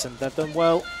defence. And they've done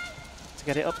well to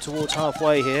get it up towards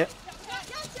halfway here.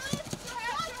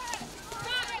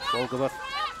 Golgova,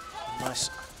 nice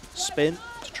spin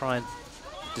to try and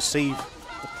deceive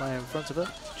the player in front of her,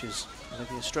 which is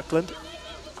Olivia Strickland.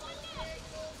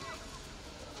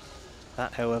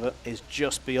 That, however, is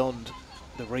just beyond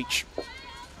the reach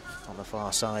on the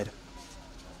far side.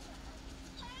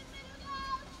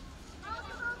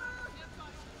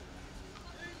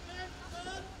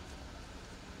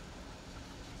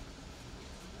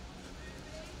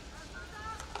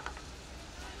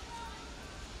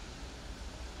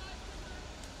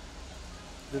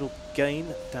 Little gain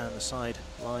down the side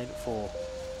line for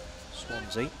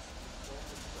Swansea.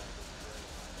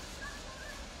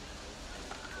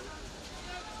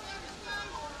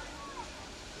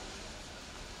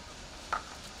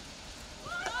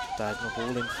 Diagonal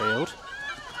ball in field.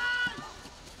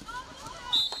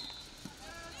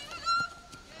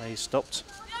 Play stopped.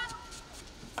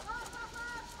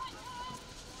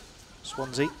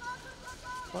 Swansea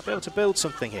might be able to build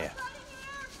something here.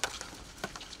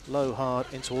 Low, hard,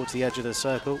 in towards the edge of the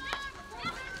circle.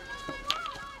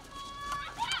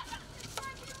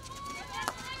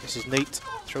 This is neat,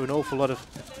 through an awful lot of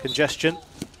congestion.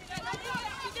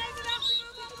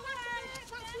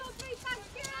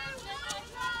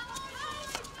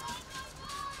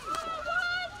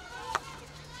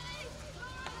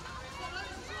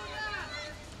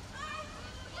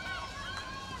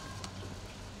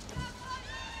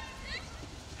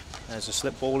 There's a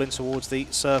slip ball in towards the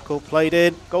circle, played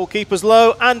in, goalkeeper's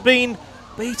low and been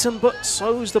beaten, but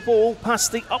so's the ball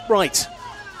past the upright.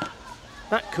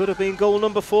 That could have been goal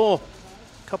number 4.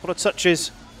 A couple of touches,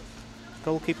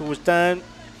 goalkeeper was down.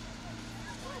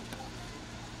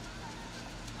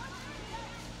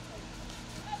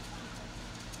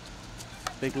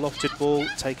 Big lofted ball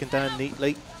taken down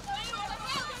neatly.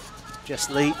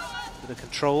 Jess Lee with the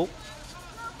control.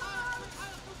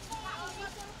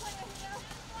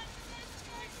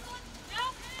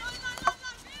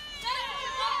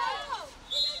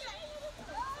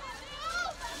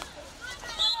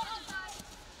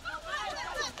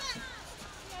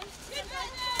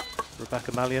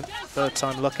 Rebecca Mallion, third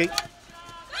time lucky.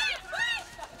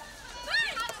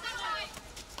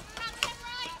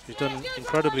 She's done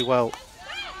incredibly well,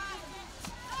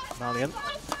 Mallion,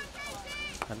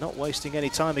 and not wasting any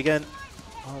time again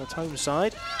on the home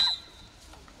side.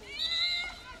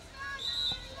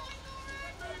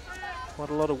 Quite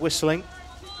a lot of whistling.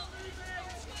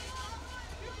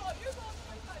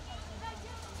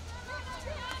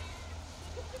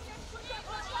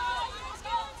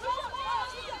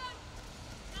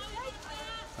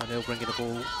 O'Neill bringing the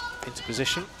ball into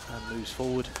position and moves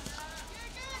forward.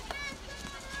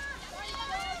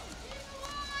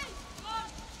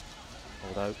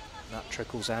 Although that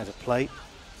trickles out of play.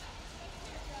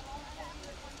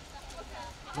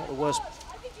 Not the worst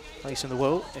place in the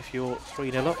world if you're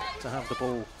 3-0 up to have the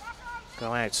ball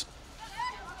go out.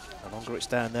 The longer it's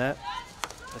down there,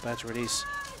 the better it is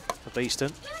for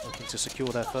Beeston, looking to secure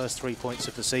their first 3 points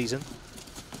of the season.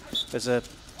 There's a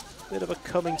bit of a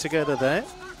coming together there.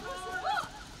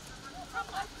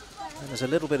 And there's a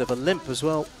little bit of a limp as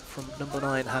well from number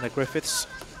 9, Hannah Griffiths.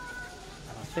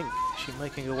 And I think she's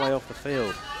making her way off the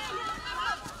field.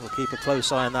 We'll keep a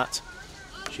close eye on that.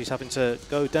 She's having to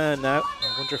go down now.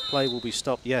 I wonder if play will be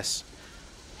stopped. Yes.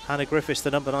 Hannah Griffiths,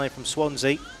 the number 9 from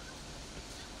Swansea.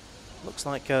 Looks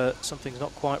like something's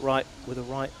not quite right with the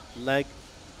right leg.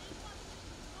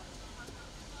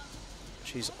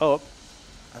 She's up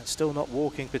and still not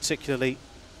walking particularly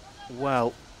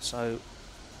well. So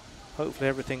hopefully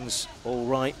everything's all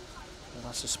right, and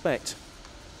I suspect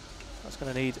that's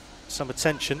going to need some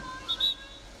attention.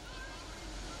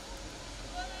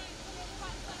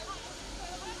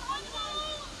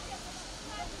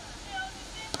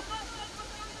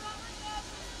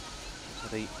 So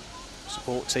the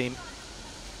support team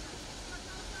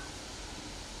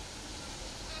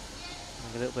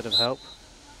a little bit of help.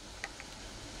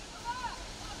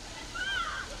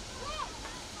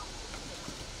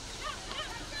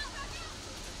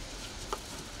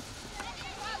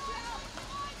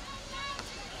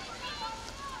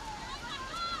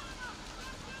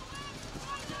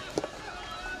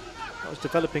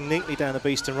 Developing neatly down the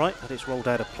Beeston right, but it's rolled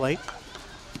out of play.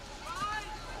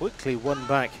 Quickly won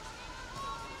back.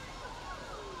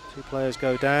 2 players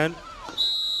go down.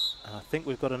 And I think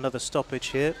we've got another stoppage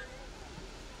here.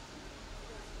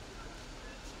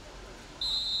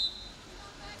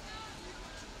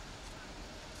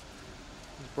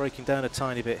 He's breaking down a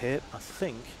tiny bit here. I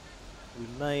think we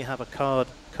may have a card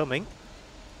coming.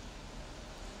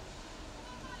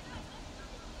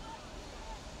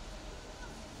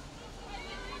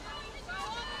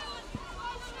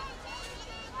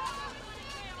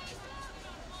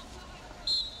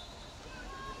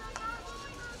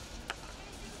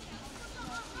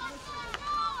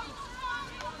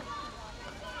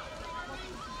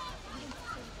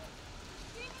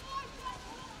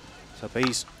 So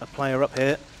Bees a player up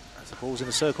here. As the ball's in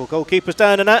the circle, goalkeeper's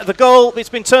down and out of the goal. It's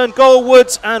been turned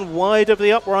goalwards and wide of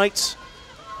the uprights.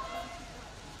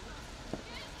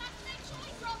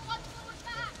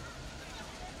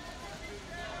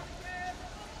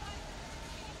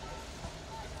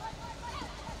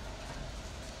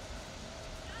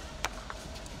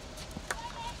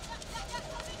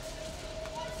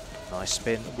 Nice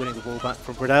spin, winning the ball back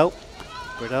from Bradell.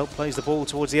 Bradell plays the ball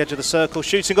towards the edge of the circle,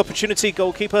 shooting opportunity,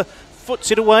 goalkeeper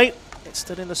foots it away. It's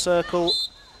still in the circle,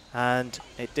 and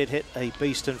it did hit a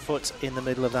Beeston foot in the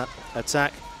middle of that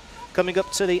attack. Coming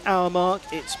up to the hour mark,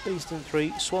 it's Beeston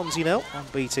 3, Swansea 0 on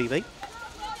BTV.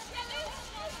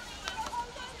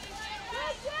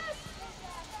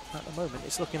 At the moment,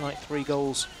 it's looking like 3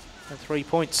 goals and 3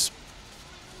 points.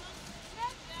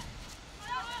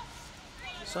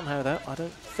 Somehow, though, I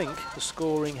don't think the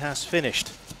scoring has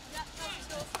finished.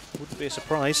 Wouldn't be a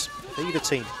surprise if either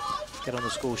team get on the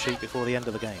score sheet before the end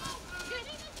of the game.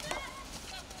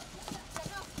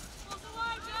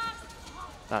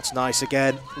 That's nice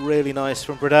again, really nice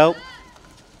from Bradell.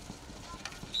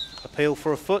 Appeal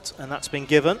for a foot, and that's been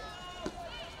given.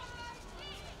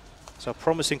 So a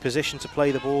promising position to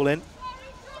play the ball in.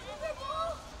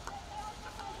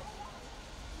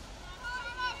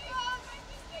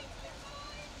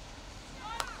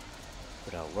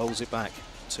 Bradell rolls it back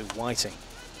to Whiting.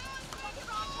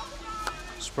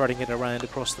 Spreading it around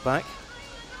across the back.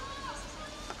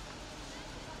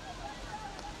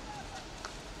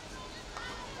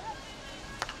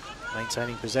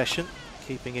 Maintaining possession,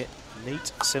 keeping it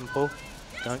neat, simple.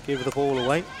 Don't give the ball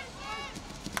away.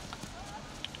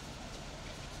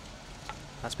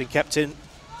 That's been kept in,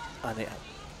 and it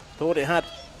thought it had,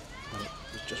 and it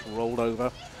was just rolled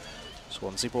over.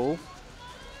 Swansea ball.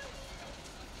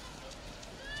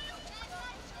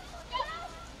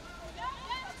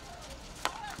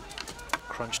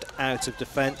 Crunched out of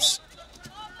defence,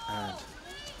 and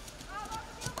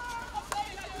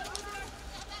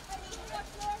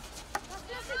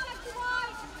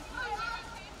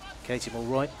Katie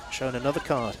Mulroy shown another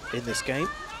card in this game.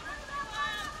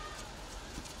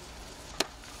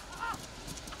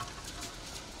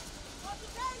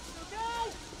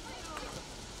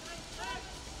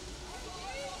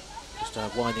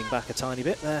 Just winding back a tiny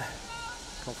bit there.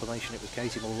 Confirmation it was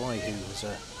Katie Mulroy who was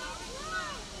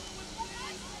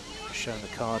shown the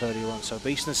card earlier on. So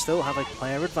Beeston still have a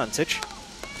player advantage.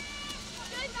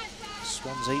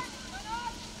 Swansea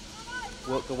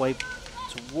work their way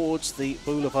towards the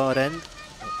boulevard end.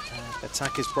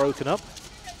 Attack is broken up.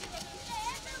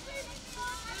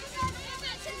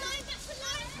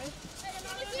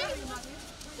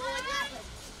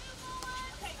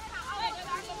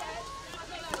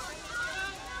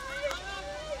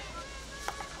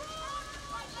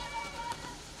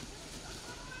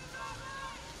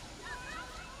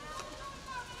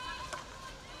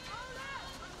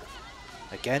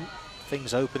 Again,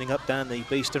 things opening up down the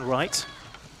Beeston right.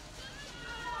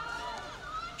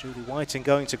 Julie Whiting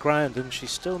going to ground, and she's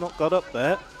still not got up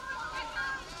there.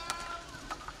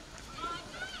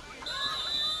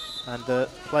 And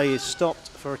play is stopped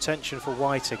for attention for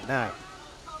Whiting now.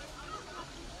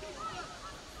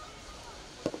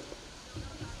 I'm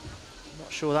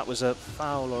not sure that was a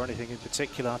foul or anything in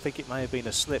particular. I think it may have been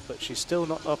a slip, but she's still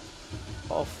not up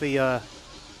off the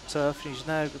turf. She's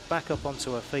now back up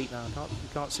onto her feet now. You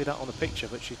can't see that on the picture,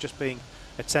 but she's just being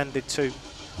attended to.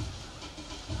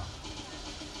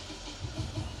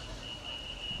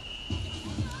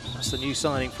 That's the new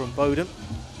signing from Bowden,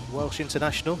 Welsh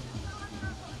international.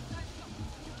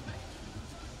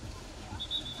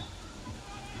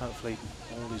 Hopefully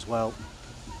all is well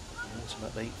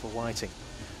ultimately for Whiting.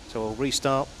 So we'll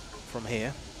restart from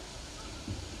here.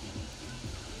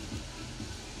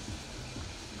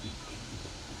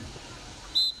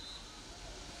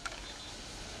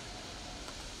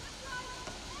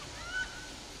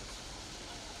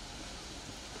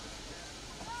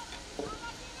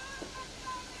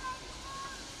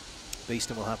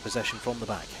 Beeston will have possession from the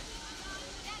back.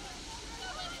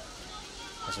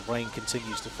 As the rain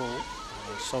continues to fall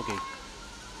on a soggy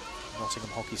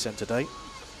Nottingham Hockey Centre day.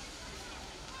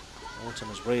 Autumn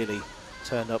has really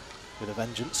turned up with a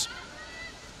vengeance.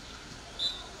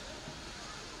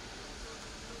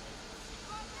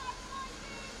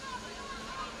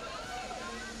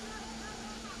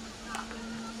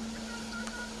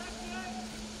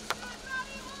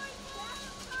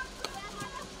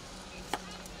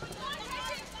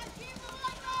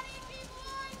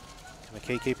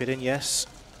 Keep it in, yes.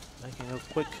 Making a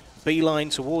quick beeline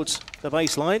towards the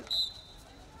baseline.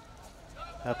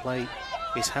 Her play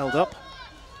is held up.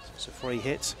 So it's a free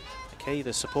hit. Okay,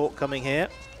 the support coming here.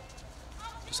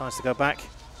 decides to go back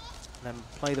and then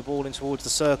play the ball in towards the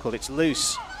circle. It's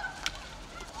loose.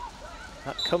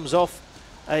 That comes off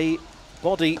a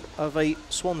body of a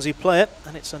Swansea player,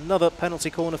 and it's another penalty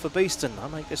corner for Beeston. I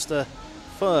make this the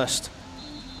first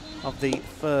of the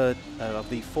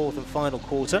fourth and final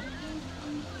quarter.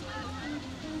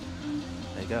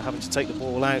 There you go, having to take the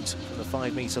ball out from the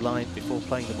 5-metre line before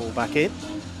playing the ball back in.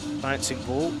 Bouncing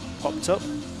ball, popped up.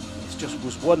 It just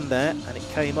was one there, and it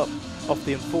came up off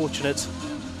the unfortunate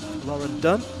Lauren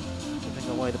Dunn, giving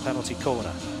away the penalty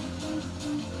corner.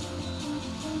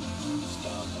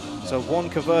 So one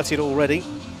converted already.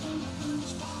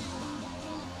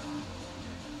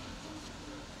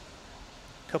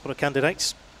 Couple of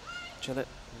candidates, Gillett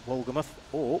and Wolgamoth,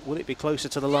 or will it be closer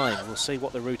to the line? We'll see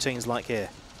what the routine's like here.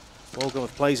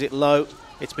 Wolgamoth plays it low,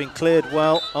 it's been cleared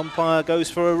well, umpire goes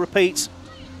for a repeat.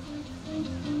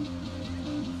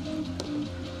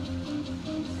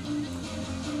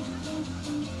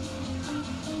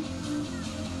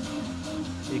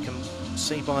 You can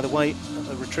see by the way that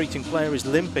the retreating player is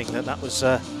limping that was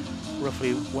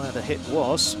roughly where the hit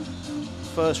was.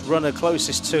 First runner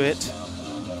closest to it.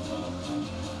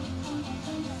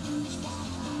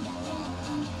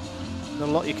 Not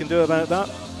a lot you can do about that.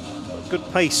 Good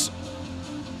pace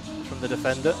from the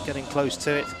defender, getting close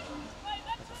to it,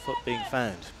 with the foot being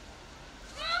found.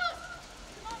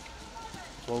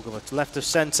 Wolgamoth left of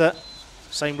centre,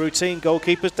 same routine,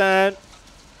 goalkeeper's down.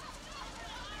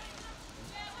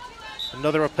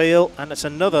 Another appeal, and it's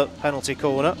another penalty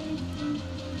corner.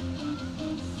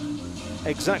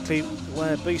 Exactly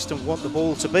where Beeston want the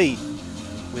ball to be,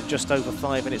 with just over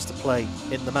 5 minutes to play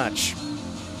in the match.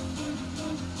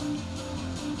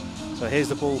 So here's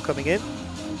the ball coming in.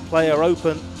 Player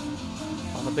open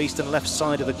on the Beeston left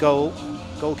side of the goal.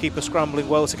 Goalkeeper scrambling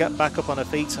well to get back up on her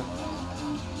feet and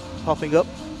popping up.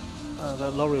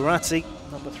 The Laurie Ratti,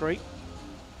 number 3.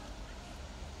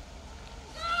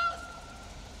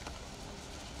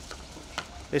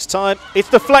 This time it's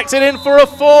deflected in for a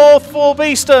 4th for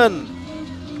Beeston.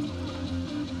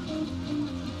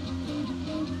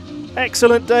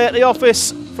 Excellent day at the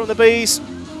office from the Bees.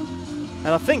 And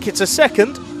I think it's a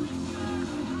 2nd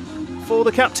for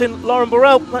the captain, Lauren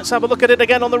Burrell. Let's have a look at it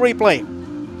again on the replay.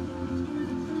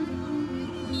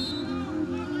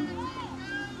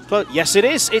 Yes, it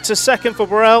is. It's a 2nd for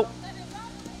Burrell.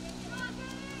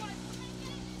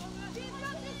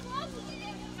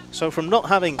 So from not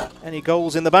having any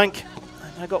goals in the bank,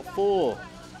 I got 4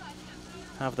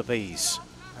 have the Bees.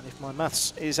 And if my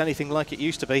maths is anything like it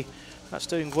used to be, that's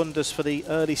doing wonders for the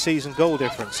early season goal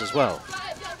difference as well.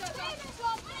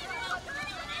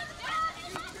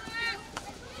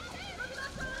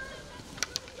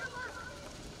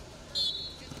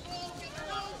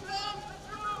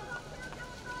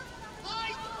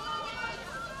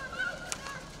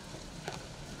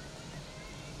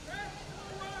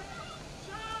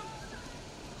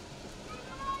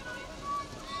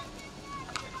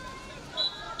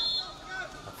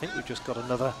 I think we've just got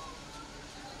another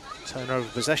turnover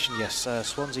of possession. Yes,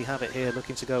 Swansea have it here,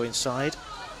 looking to go inside.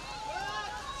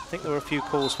 I think there were a few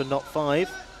calls for not 5.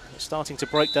 It's starting to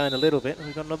break down a little bit, and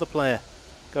we've got another player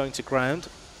going to ground,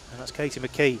 and that's Katie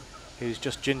McKee, who's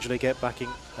just gingerly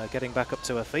getting back up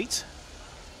to her feet.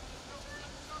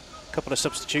 A couple of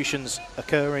substitutions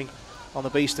occurring on the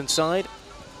Beeston side,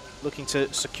 looking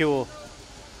to secure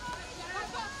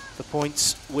the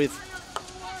points with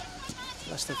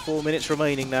less than 4 minutes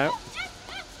remaining now.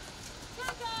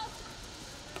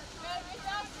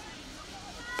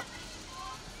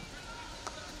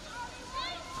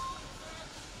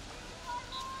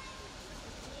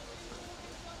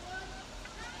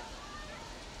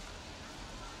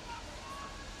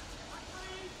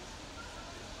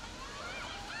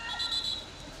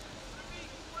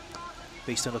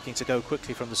 Beeston looking to go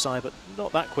quickly from the side, but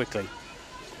not that quickly.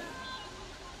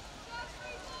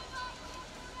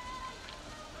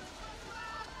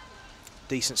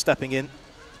 Decent stepping in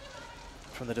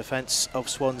from the defence of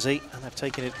Swansea, and they've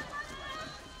taken it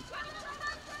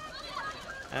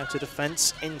out of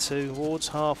defence in towards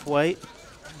halfway.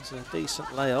 There's a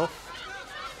decent layoff.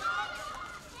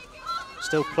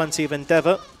 Still plenty of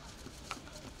endeavour.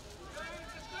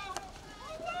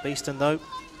 Beeston, though,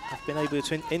 have been able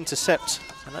to intercept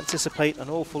and anticipate an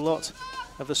awful lot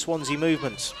of the Swansea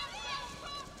movements.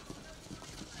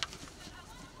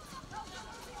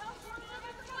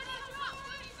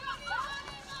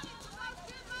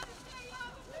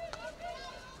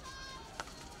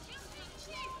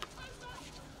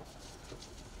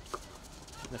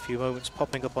 In a few moments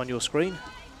popping up on your screen,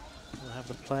 we'll have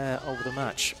the player of the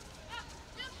match.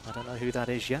 I don't know who that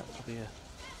is yet. It'll be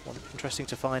one interesting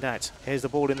to find out. Here's the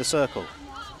ball in the circle.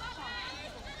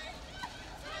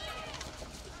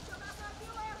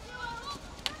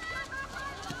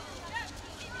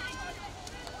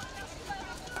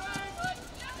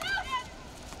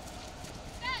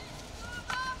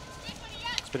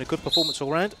 been a good performance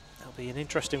all round. That'll be an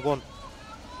interesting one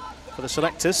for the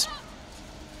selectors.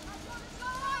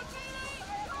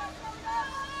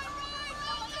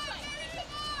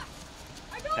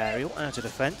 Aerial out of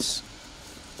defence,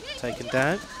 taken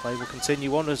down. Play will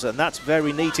continue on, and that's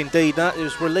very neat indeed. That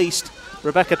is released.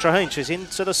 Rebecca Trahange is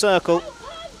into the circle,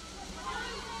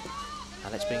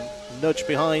 and it's been nudged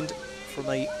behind from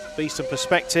a Beeston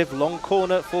perspective. Long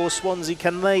corner for Swansea.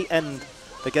 Can they end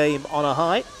the game on a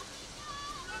high?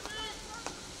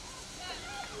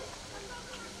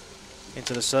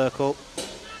 Into the circle,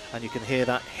 and you can hear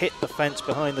that hit the fence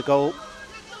behind the goal.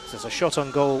 There's a shot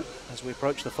on goal as we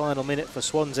approach the final minute for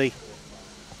Swansea.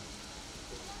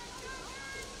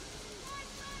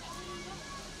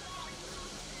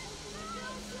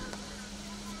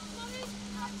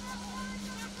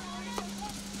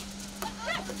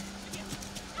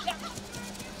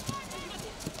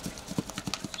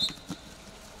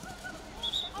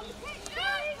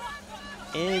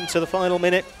 Into the final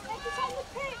minute.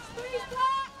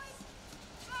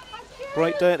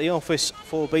 Great day at the office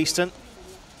for Beeston.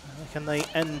 Can they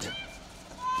end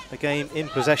the game in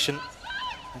possession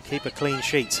and keep a clean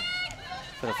sheet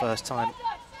for the first time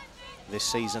this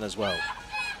season as well?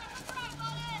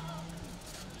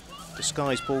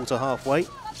 Disguised ball to halfway.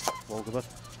 Wolgaboth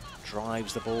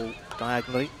drives the ball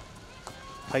diagonally.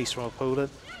 Pace from Apula.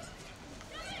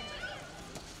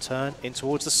 Turn in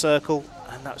towards the circle,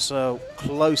 and that's a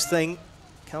close thing.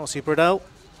 Kelsey Bradell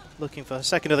looking for her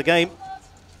second of the game.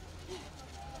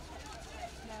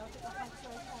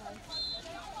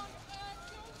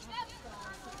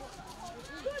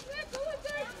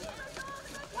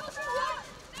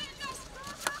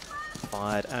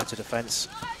 Fired out of defence,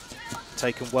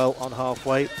 taken well on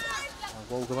halfway by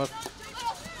Wolgaboth,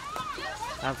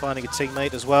 and finding a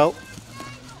teammate as well.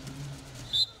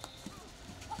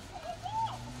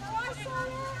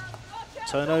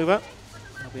 Turnover,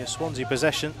 that'll be a Swansea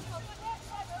possession.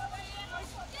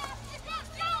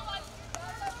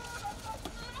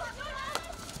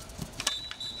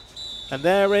 And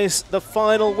there is the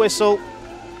final whistle.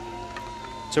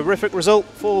 Terrific result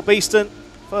for Beeston.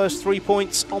 First 3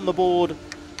 points on the board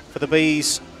for the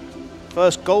Bees.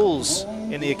 First goals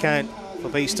in the account for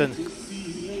Beeston.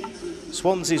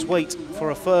 Swansea's wait for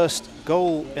a first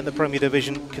goal in the Premier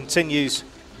Division continues.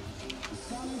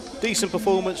 Decent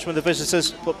performance from the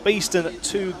visitors, but Beeston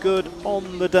too good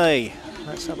on the day.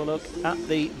 Let's have a look at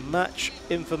the match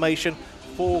information.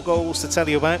 4 goals to tell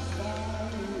you about.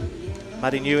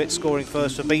 Maddie Newitt scoring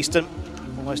first for Beeston,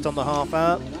 almost on the half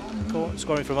hour.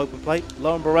 Scoring from open play.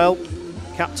 Lauren Burrell,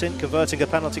 captain, converting a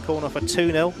penalty corner for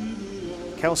 2-0.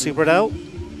 Kelsey Bradell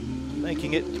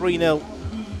making it 3-0.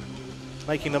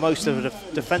 Making the most of a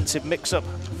defensive mix-up,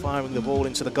 firing the ball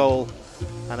into the goal.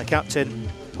 And the captain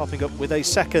popping up with a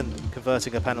second,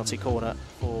 converting a penalty corner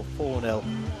for 4-0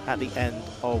 at the end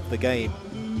of the game.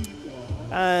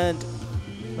 And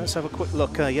let's have a quick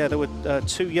look. Yeah, there were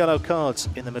 2 yellow cards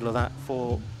in the middle of that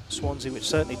for Swansea, which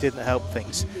certainly didn't help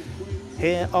things.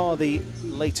 Here are the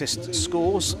latest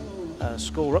scores.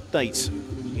 Score update.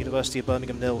 University of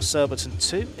Birmingham 0, Surbiton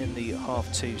 2 in the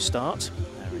half-2 start.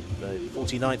 They're in the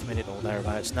 49th minute or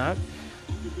thereabouts now.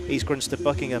 East Grinstead,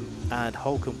 Buckingham and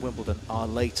Holcombe Wimbledon are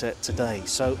later today.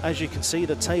 So as you can see,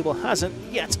 the table hasn't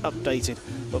yet updated,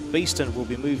 but Beeston will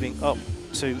be moving up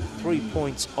to 3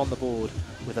 points on the board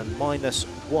with a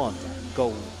 -1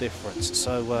 goal difference.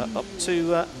 So up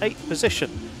to 8th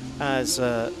position as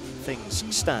things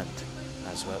stand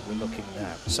as we're looking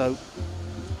now. So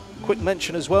quick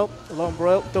mention as well, Lauren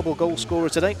Burrell, double goal scorer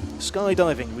today,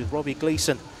 skydiving with Robbie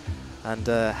Gleeson. And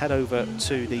head over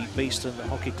to the Beeston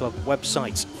Hockey Club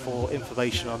website for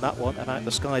information on that one about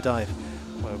the skydive.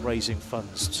 We're raising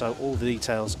funds, so all the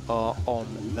details are on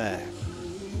there.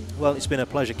 Well, it's been a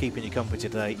pleasure keeping you company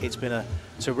today. It's been a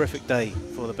terrific day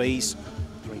for the Bees.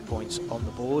 3 points on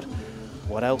the board.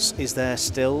 What else is there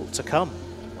still to come?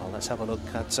 Well, let's have a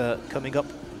look at coming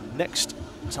up next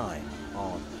time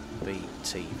on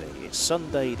BTV. It's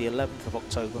Sunday the 11th of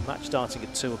October, match starting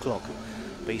at 2 o'clock.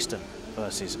 Beeston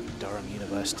versus Durham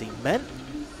University men.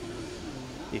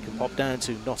 You can pop down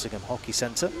to Nottingham Hockey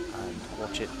Centre and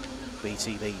watch it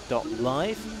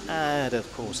btv.live, and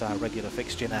of course our regular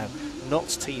fixture now,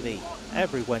 Notts TV,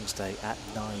 every Wednesday at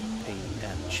 9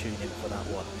 PM. Tune in for that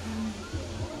one.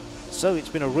 So it's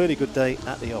been a really good day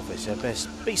at the office. Best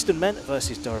Beeston men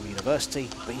versus Durham University.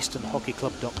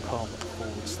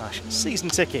 BeestonHockeyClub.com/season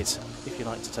tickets if you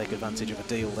like to take advantage of a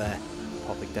deal there,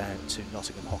 popping down to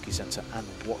Nottingham Hockey Centre and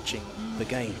watching the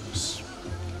games.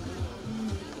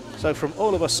 So from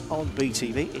all of us on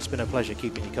BTV, it's been a pleasure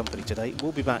keeping you company today.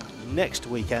 We'll be back next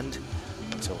weekend.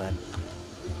 Until then,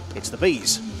 it's the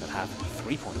Bees that have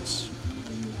 3 points.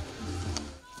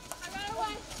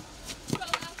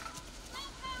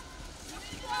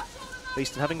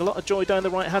 Beeston having a lot of joy down the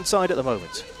right-hand side at the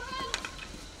moment.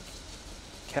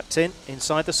 Kept in,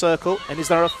 inside the circle, and is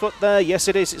there a foot there? Yes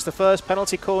it is, it's the first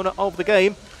penalty corner of the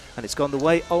game, and it's gone the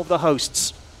way of the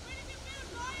hosts.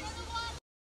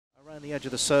 Around the edge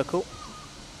of the circle.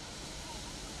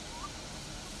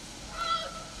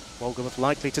 Wolgamoth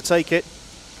likely to take it.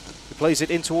 He plays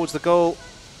it in towards the goal,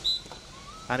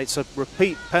 and it's a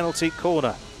repeat penalty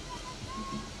corner.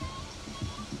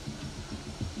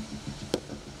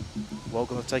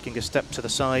 Wolgamoth taking a step to the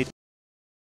side.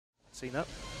 Seen that?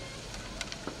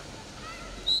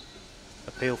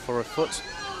 Appeal for a foot.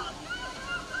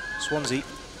 Swansea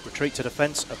retreat to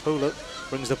defence. Apula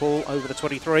brings the ball over the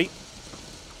 23.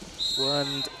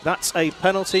 And that's a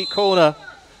penalty corner.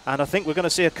 And I think we're going to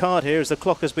see a card here as the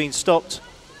clock has been stopped.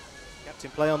 Captain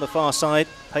play on the far side.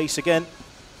 Pace again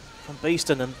from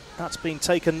Beeston, and that's been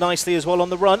taken nicely as well on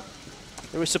the run.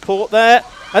 There is support there,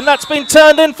 and that's been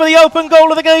turned in for the open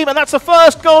goal of the game, and that's the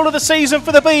first goal of the season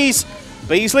for the Bees.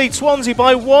 Bees lead Swansea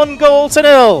by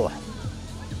 1-0.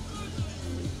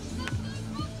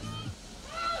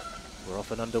 We're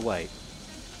off and underway.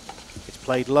 It's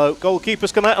played low.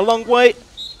 Goalkeeper's come out a long way,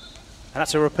 and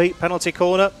that's a repeat penalty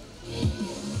corner.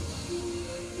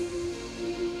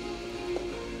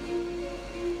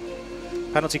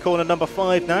 Penalty corner number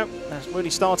 5 now. That's really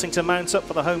starting to mount up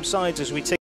for the home sides as we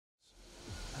take.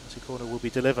 Penalty corner will be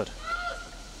delivered.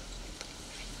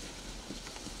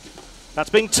 That's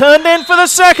being turned in for the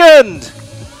second.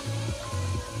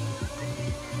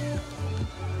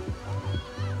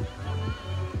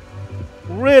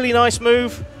 Really nice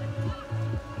move.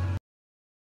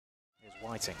 Here's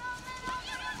Whiting.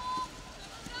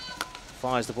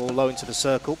 Fires the ball low into the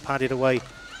circle, padded away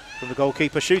from the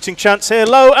goalkeeper. Shooting chance here,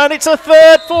 low, and it's a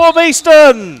third for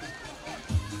Beeston.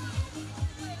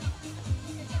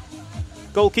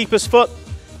 Goalkeeper's foot,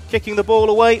 kicking the ball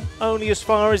away, only as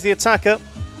far as the attacker.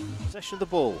 Possession of the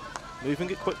ball, moving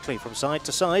it quickly from side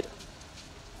to side.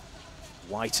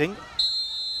 Whiting,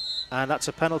 and that's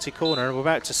a penalty corner, and we're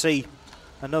about to see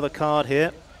another card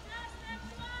here.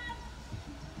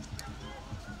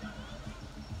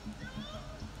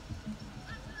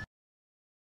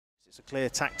 It's a clear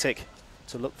tactic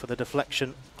to look for the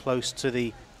deflection close to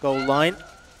the goal line.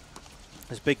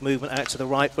 There's big movement out to the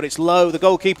right, but it's low. The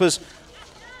goalkeeper's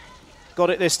got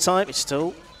it this time. It's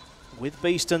still with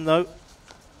Beeston though.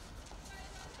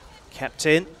 Kept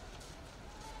in.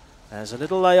 There's a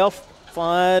little layoff.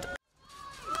 Fired.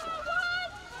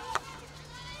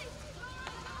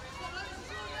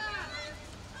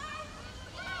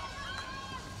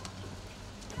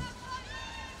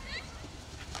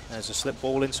 There's a slip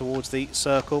ball in towards the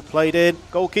circle, played in,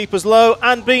 goalkeeper's low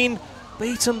and been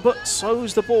beaten, but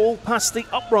so's the ball past the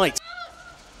upright.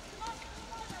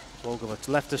 Wolgamoth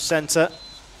left of centre,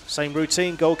 same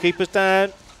routine, goalkeeper's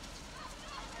down.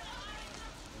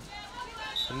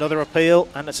 Another appeal,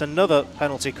 and it's another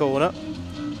penalty corner.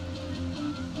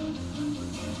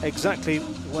 Exactly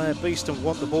where Beeston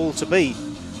want the ball to be,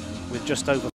 with just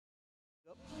over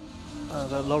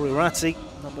the Loriratti,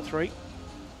 number 3.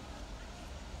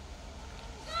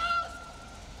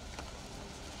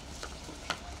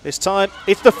 This time,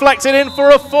 it's deflected in for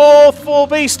a fourth for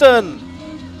Beeston.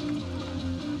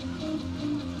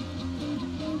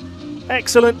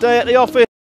 Excellent day at the office.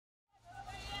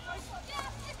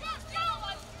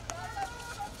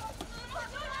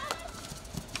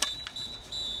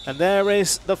 And there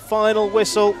is the final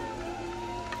whistle.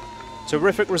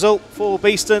 Terrific result for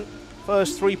Beeston.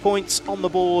 First 3 points on the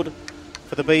board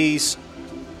for the Bees.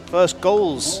 First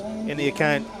goals in the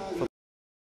account